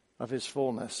of his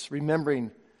fullness,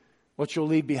 remembering what you'll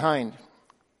leave behind.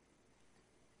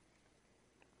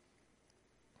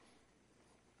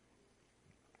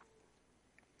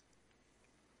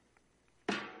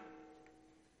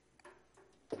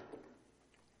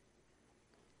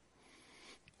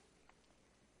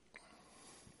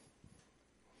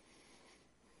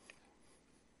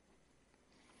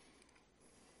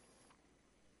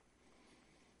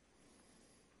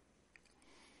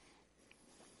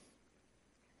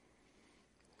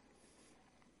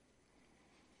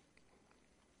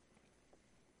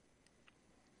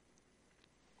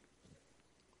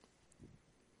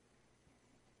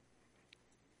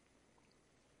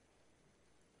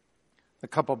 The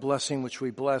cup of blessing which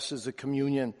we bless is the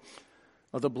communion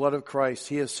of the blood of Christ.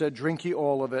 He has said, drink ye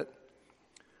all of it.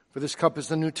 For this cup is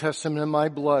the New Testament in my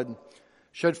blood,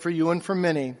 shed for you and for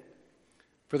many,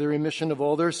 for the remission of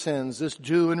all their sins. This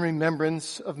do in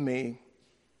remembrance of me.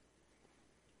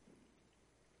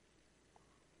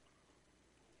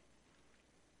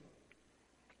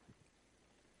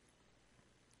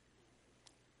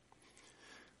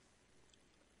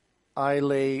 I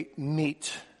lay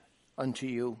meat unto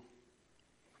you.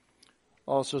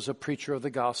 Also as a preacher of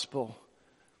the gospel,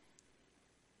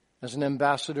 as an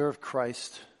ambassador of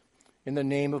Christ, in the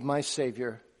name of my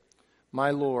Savior, my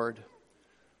Lord,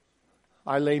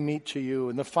 I lay meat to you.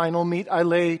 And the final meat I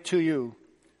lay to you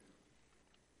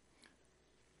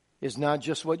is not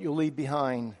just what you'll leave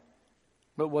behind,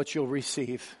 but what you'll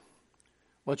receive.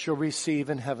 What you'll receive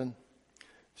in heaven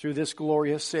through this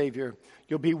glorious Savior.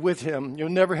 You'll be with him. You'll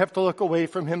never have to look away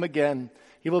from him again.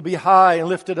 He will be high and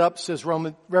lifted up, says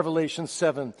Revelation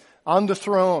 7, on the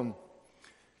throne.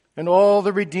 And all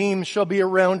the redeemed shall be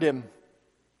around him.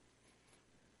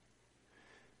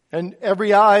 And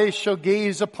every eye shall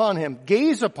gaze upon him.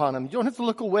 Gaze upon him. You don't have to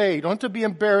look away. You don't have to be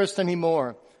embarrassed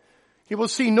anymore. He will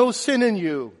see no sin in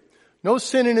you. No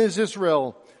sin in his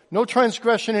Israel. No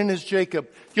transgression in his Jacob.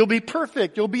 You'll be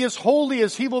perfect. You'll be as holy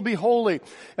as he will be holy.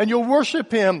 And you'll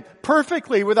worship him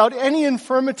perfectly without any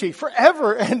infirmity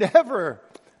forever and ever.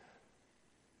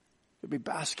 You'll be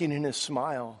basking in his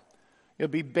smile. You'll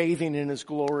be bathing in his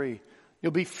glory.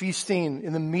 You'll be feasting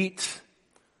in the meat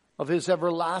of his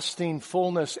everlasting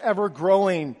fullness, ever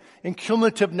growing in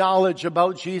cumulative knowledge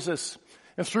about Jesus.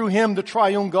 And through him, the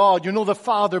triune God, you know the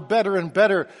Father better and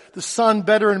better, the Son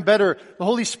better and better, the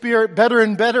Holy Spirit better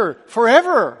and better,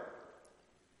 forever.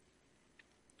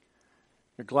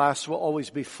 Your glass will always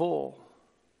be full,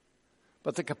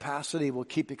 but the capacity will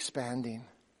keep expanding.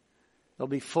 It'll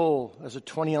be full as a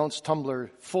 20-ounce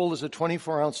tumbler, full as a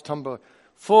 24-ounce tumbler,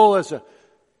 full as a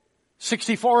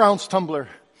 64-ounce tumbler.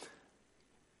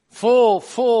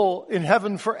 Full in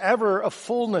heaven forever of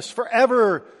fullness,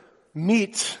 forever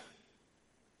meat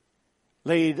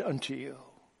laid unto you.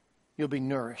 You'll be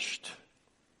nourished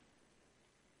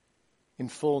in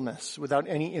fullness without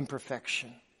any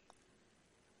imperfection.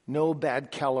 No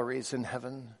bad calories in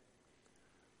heaven.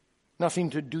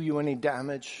 Nothing to do you any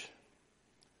damage.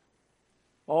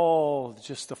 All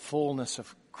just the fullness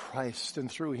of Christ, and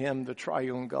through him the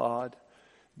triune God.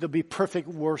 There'll be perfect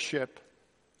worship.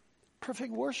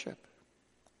 Perfect worship.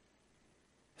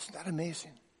 Isn't that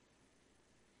amazing?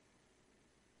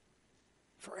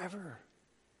 Forever.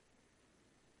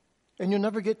 And you'll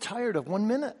never get tired of 1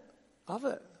 minute of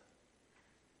it.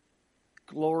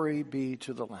 Glory be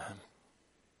to the Lamb.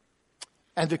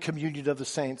 And the communion of the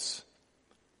saints.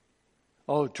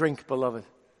 Oh, drink, beloved.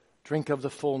 Drink of the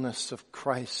fullness of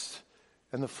Christ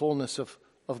and the fullness of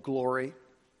glory.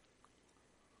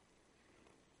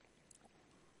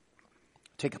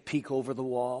 Take a peek over the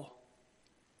wall.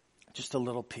 Just a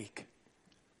little peek.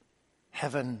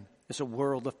 Heaven is a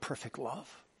world of perfect love.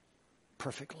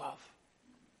 Perfect love.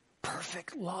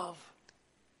 Perfect love.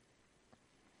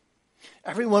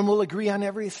 Everyone will agree on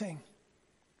everything.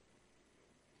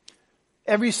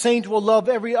 Every saint will love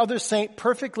every other saint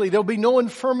perfectly. There'll be no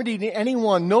infirmity to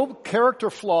anyone, no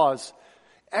character flaws.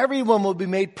 Everyone will be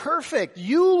made perfect.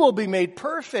 You will be made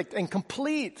perfect and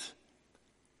complete.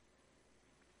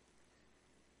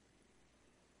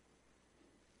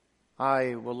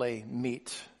 I will lay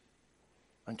meat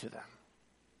unto them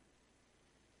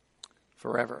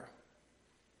forever.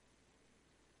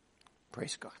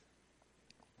 Praise God.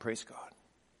 Praise God.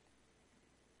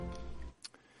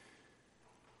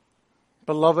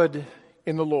 Beloved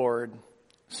in the Lord,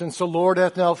 since the Lord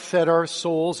hath now fed our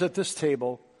souls at this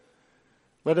table,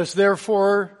 let us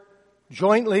therefore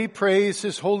jointly praise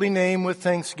his holy name with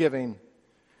thanksgiving.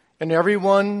 And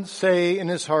everyone say in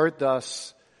his heart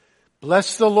thus,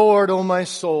 Bless the Lord, O my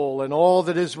soul, and all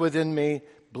that is within me.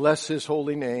 Bless his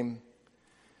holy name.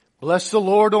 Bless the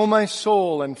Lord, O my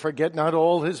soul, and forget not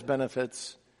all his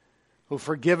benefits, who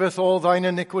forgiveth all thine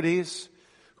iniquities,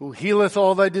 who healeth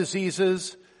all thy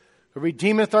diseases, who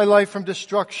redeemeth thy life from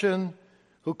destruction,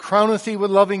 who crowneth thee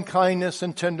with loving kindness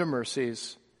and tender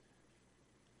mercies.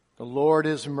 The Lord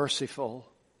is merciful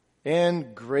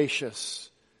and gracious,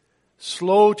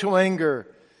 slow to anger,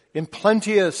 and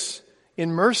plenteous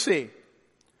in mercy.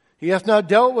 He hath not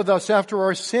dealt with us after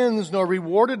our sins, nor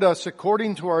rewarded us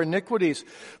according to our iniquities.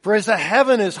 For as the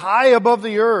heaven is high above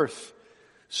the earth,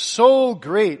 so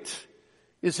great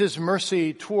is his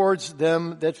mercy towards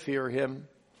them that fear him.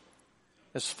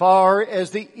 As far as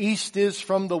the east is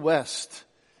from the west,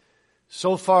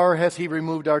 so far hath he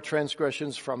removed our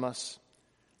transgressions from us.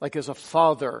 Like as a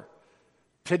father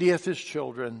pitieth his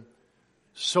children,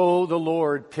 so the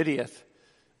Lord pitieth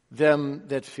them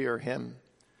that fear him.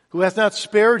 Who hath not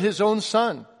spared his own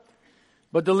son,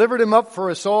 but delivered him up for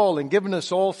us all, and given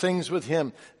us all things with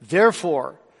him.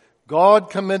 Therefore, God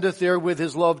commendeth therewith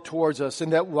his love towards us, in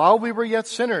that while we were yet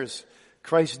sinners,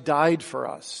 Christ died for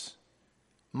us.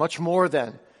 Much more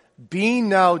then, being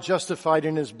now justified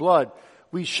in his blood,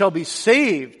 we shall be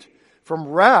saved from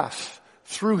wrath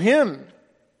through him.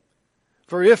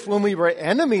 For if when we were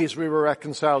enemies we were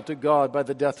reconciled to God by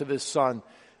the death of his Son,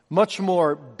 much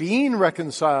more, being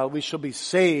reconciled, we shall be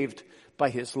saved by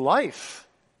his life.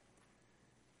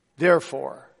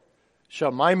 Therefore,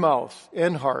 shall my mouth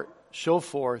and heart show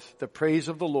forth the praise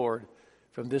of the Lord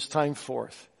from this time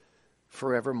forth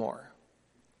forevermore.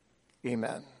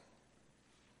 Amen.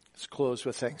 Let's close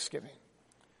with thanksgiving.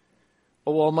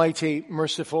 O Almighty,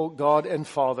 merciful God and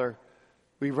Father,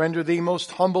 we render thee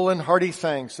most humble and hearty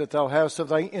thanks that thou hast of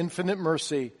thy infinite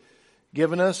mercy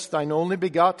given us thine only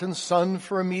begotten Son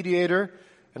for a mediator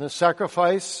and a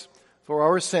sacrifice for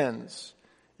our sins,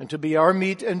 and to be our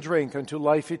meat and drink unto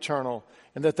life eternal,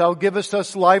 and that thou givest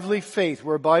us lively faith,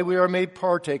 whereby we are made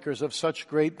partakers of such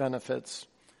great benefits.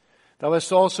 Thou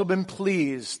hast also been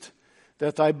pleased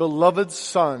that thy beloved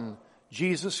Son,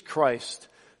 Jesus Christ,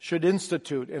 should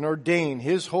institute and ordain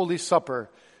his holy supper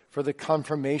for the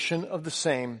confirmation of the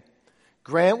same.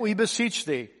 Grant, we beseech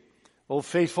thee, O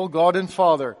faithful God and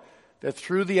Father, that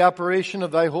through the operation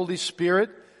of thy Holy Spirit,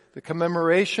 the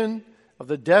commemoration of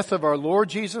the death of our Lord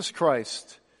Jesus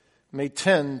Christ may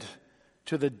tend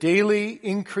to the daily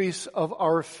increase of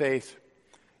our faith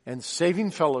and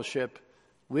saving fellowship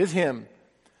with him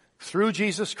through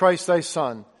Jesus Christ thy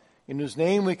Son, in whose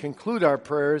name we conclude our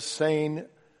prayers, saying,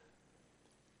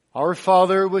 Our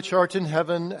Father, which art in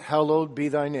heaven, hallowed be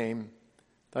thy name.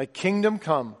 Thy kingdom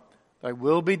come, thy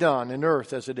will be done in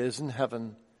earth as it is in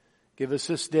heaven. Give us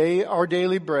this day our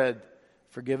daily bread.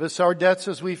 Forgive us our debts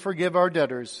as we forgive our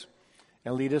debtors.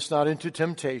 And lead us not into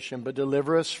temptation, but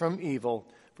deliver us from evil.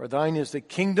 For thine is the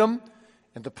kingdom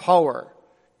and the power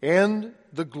and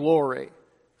the glory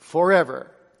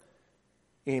forever.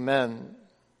 Amen.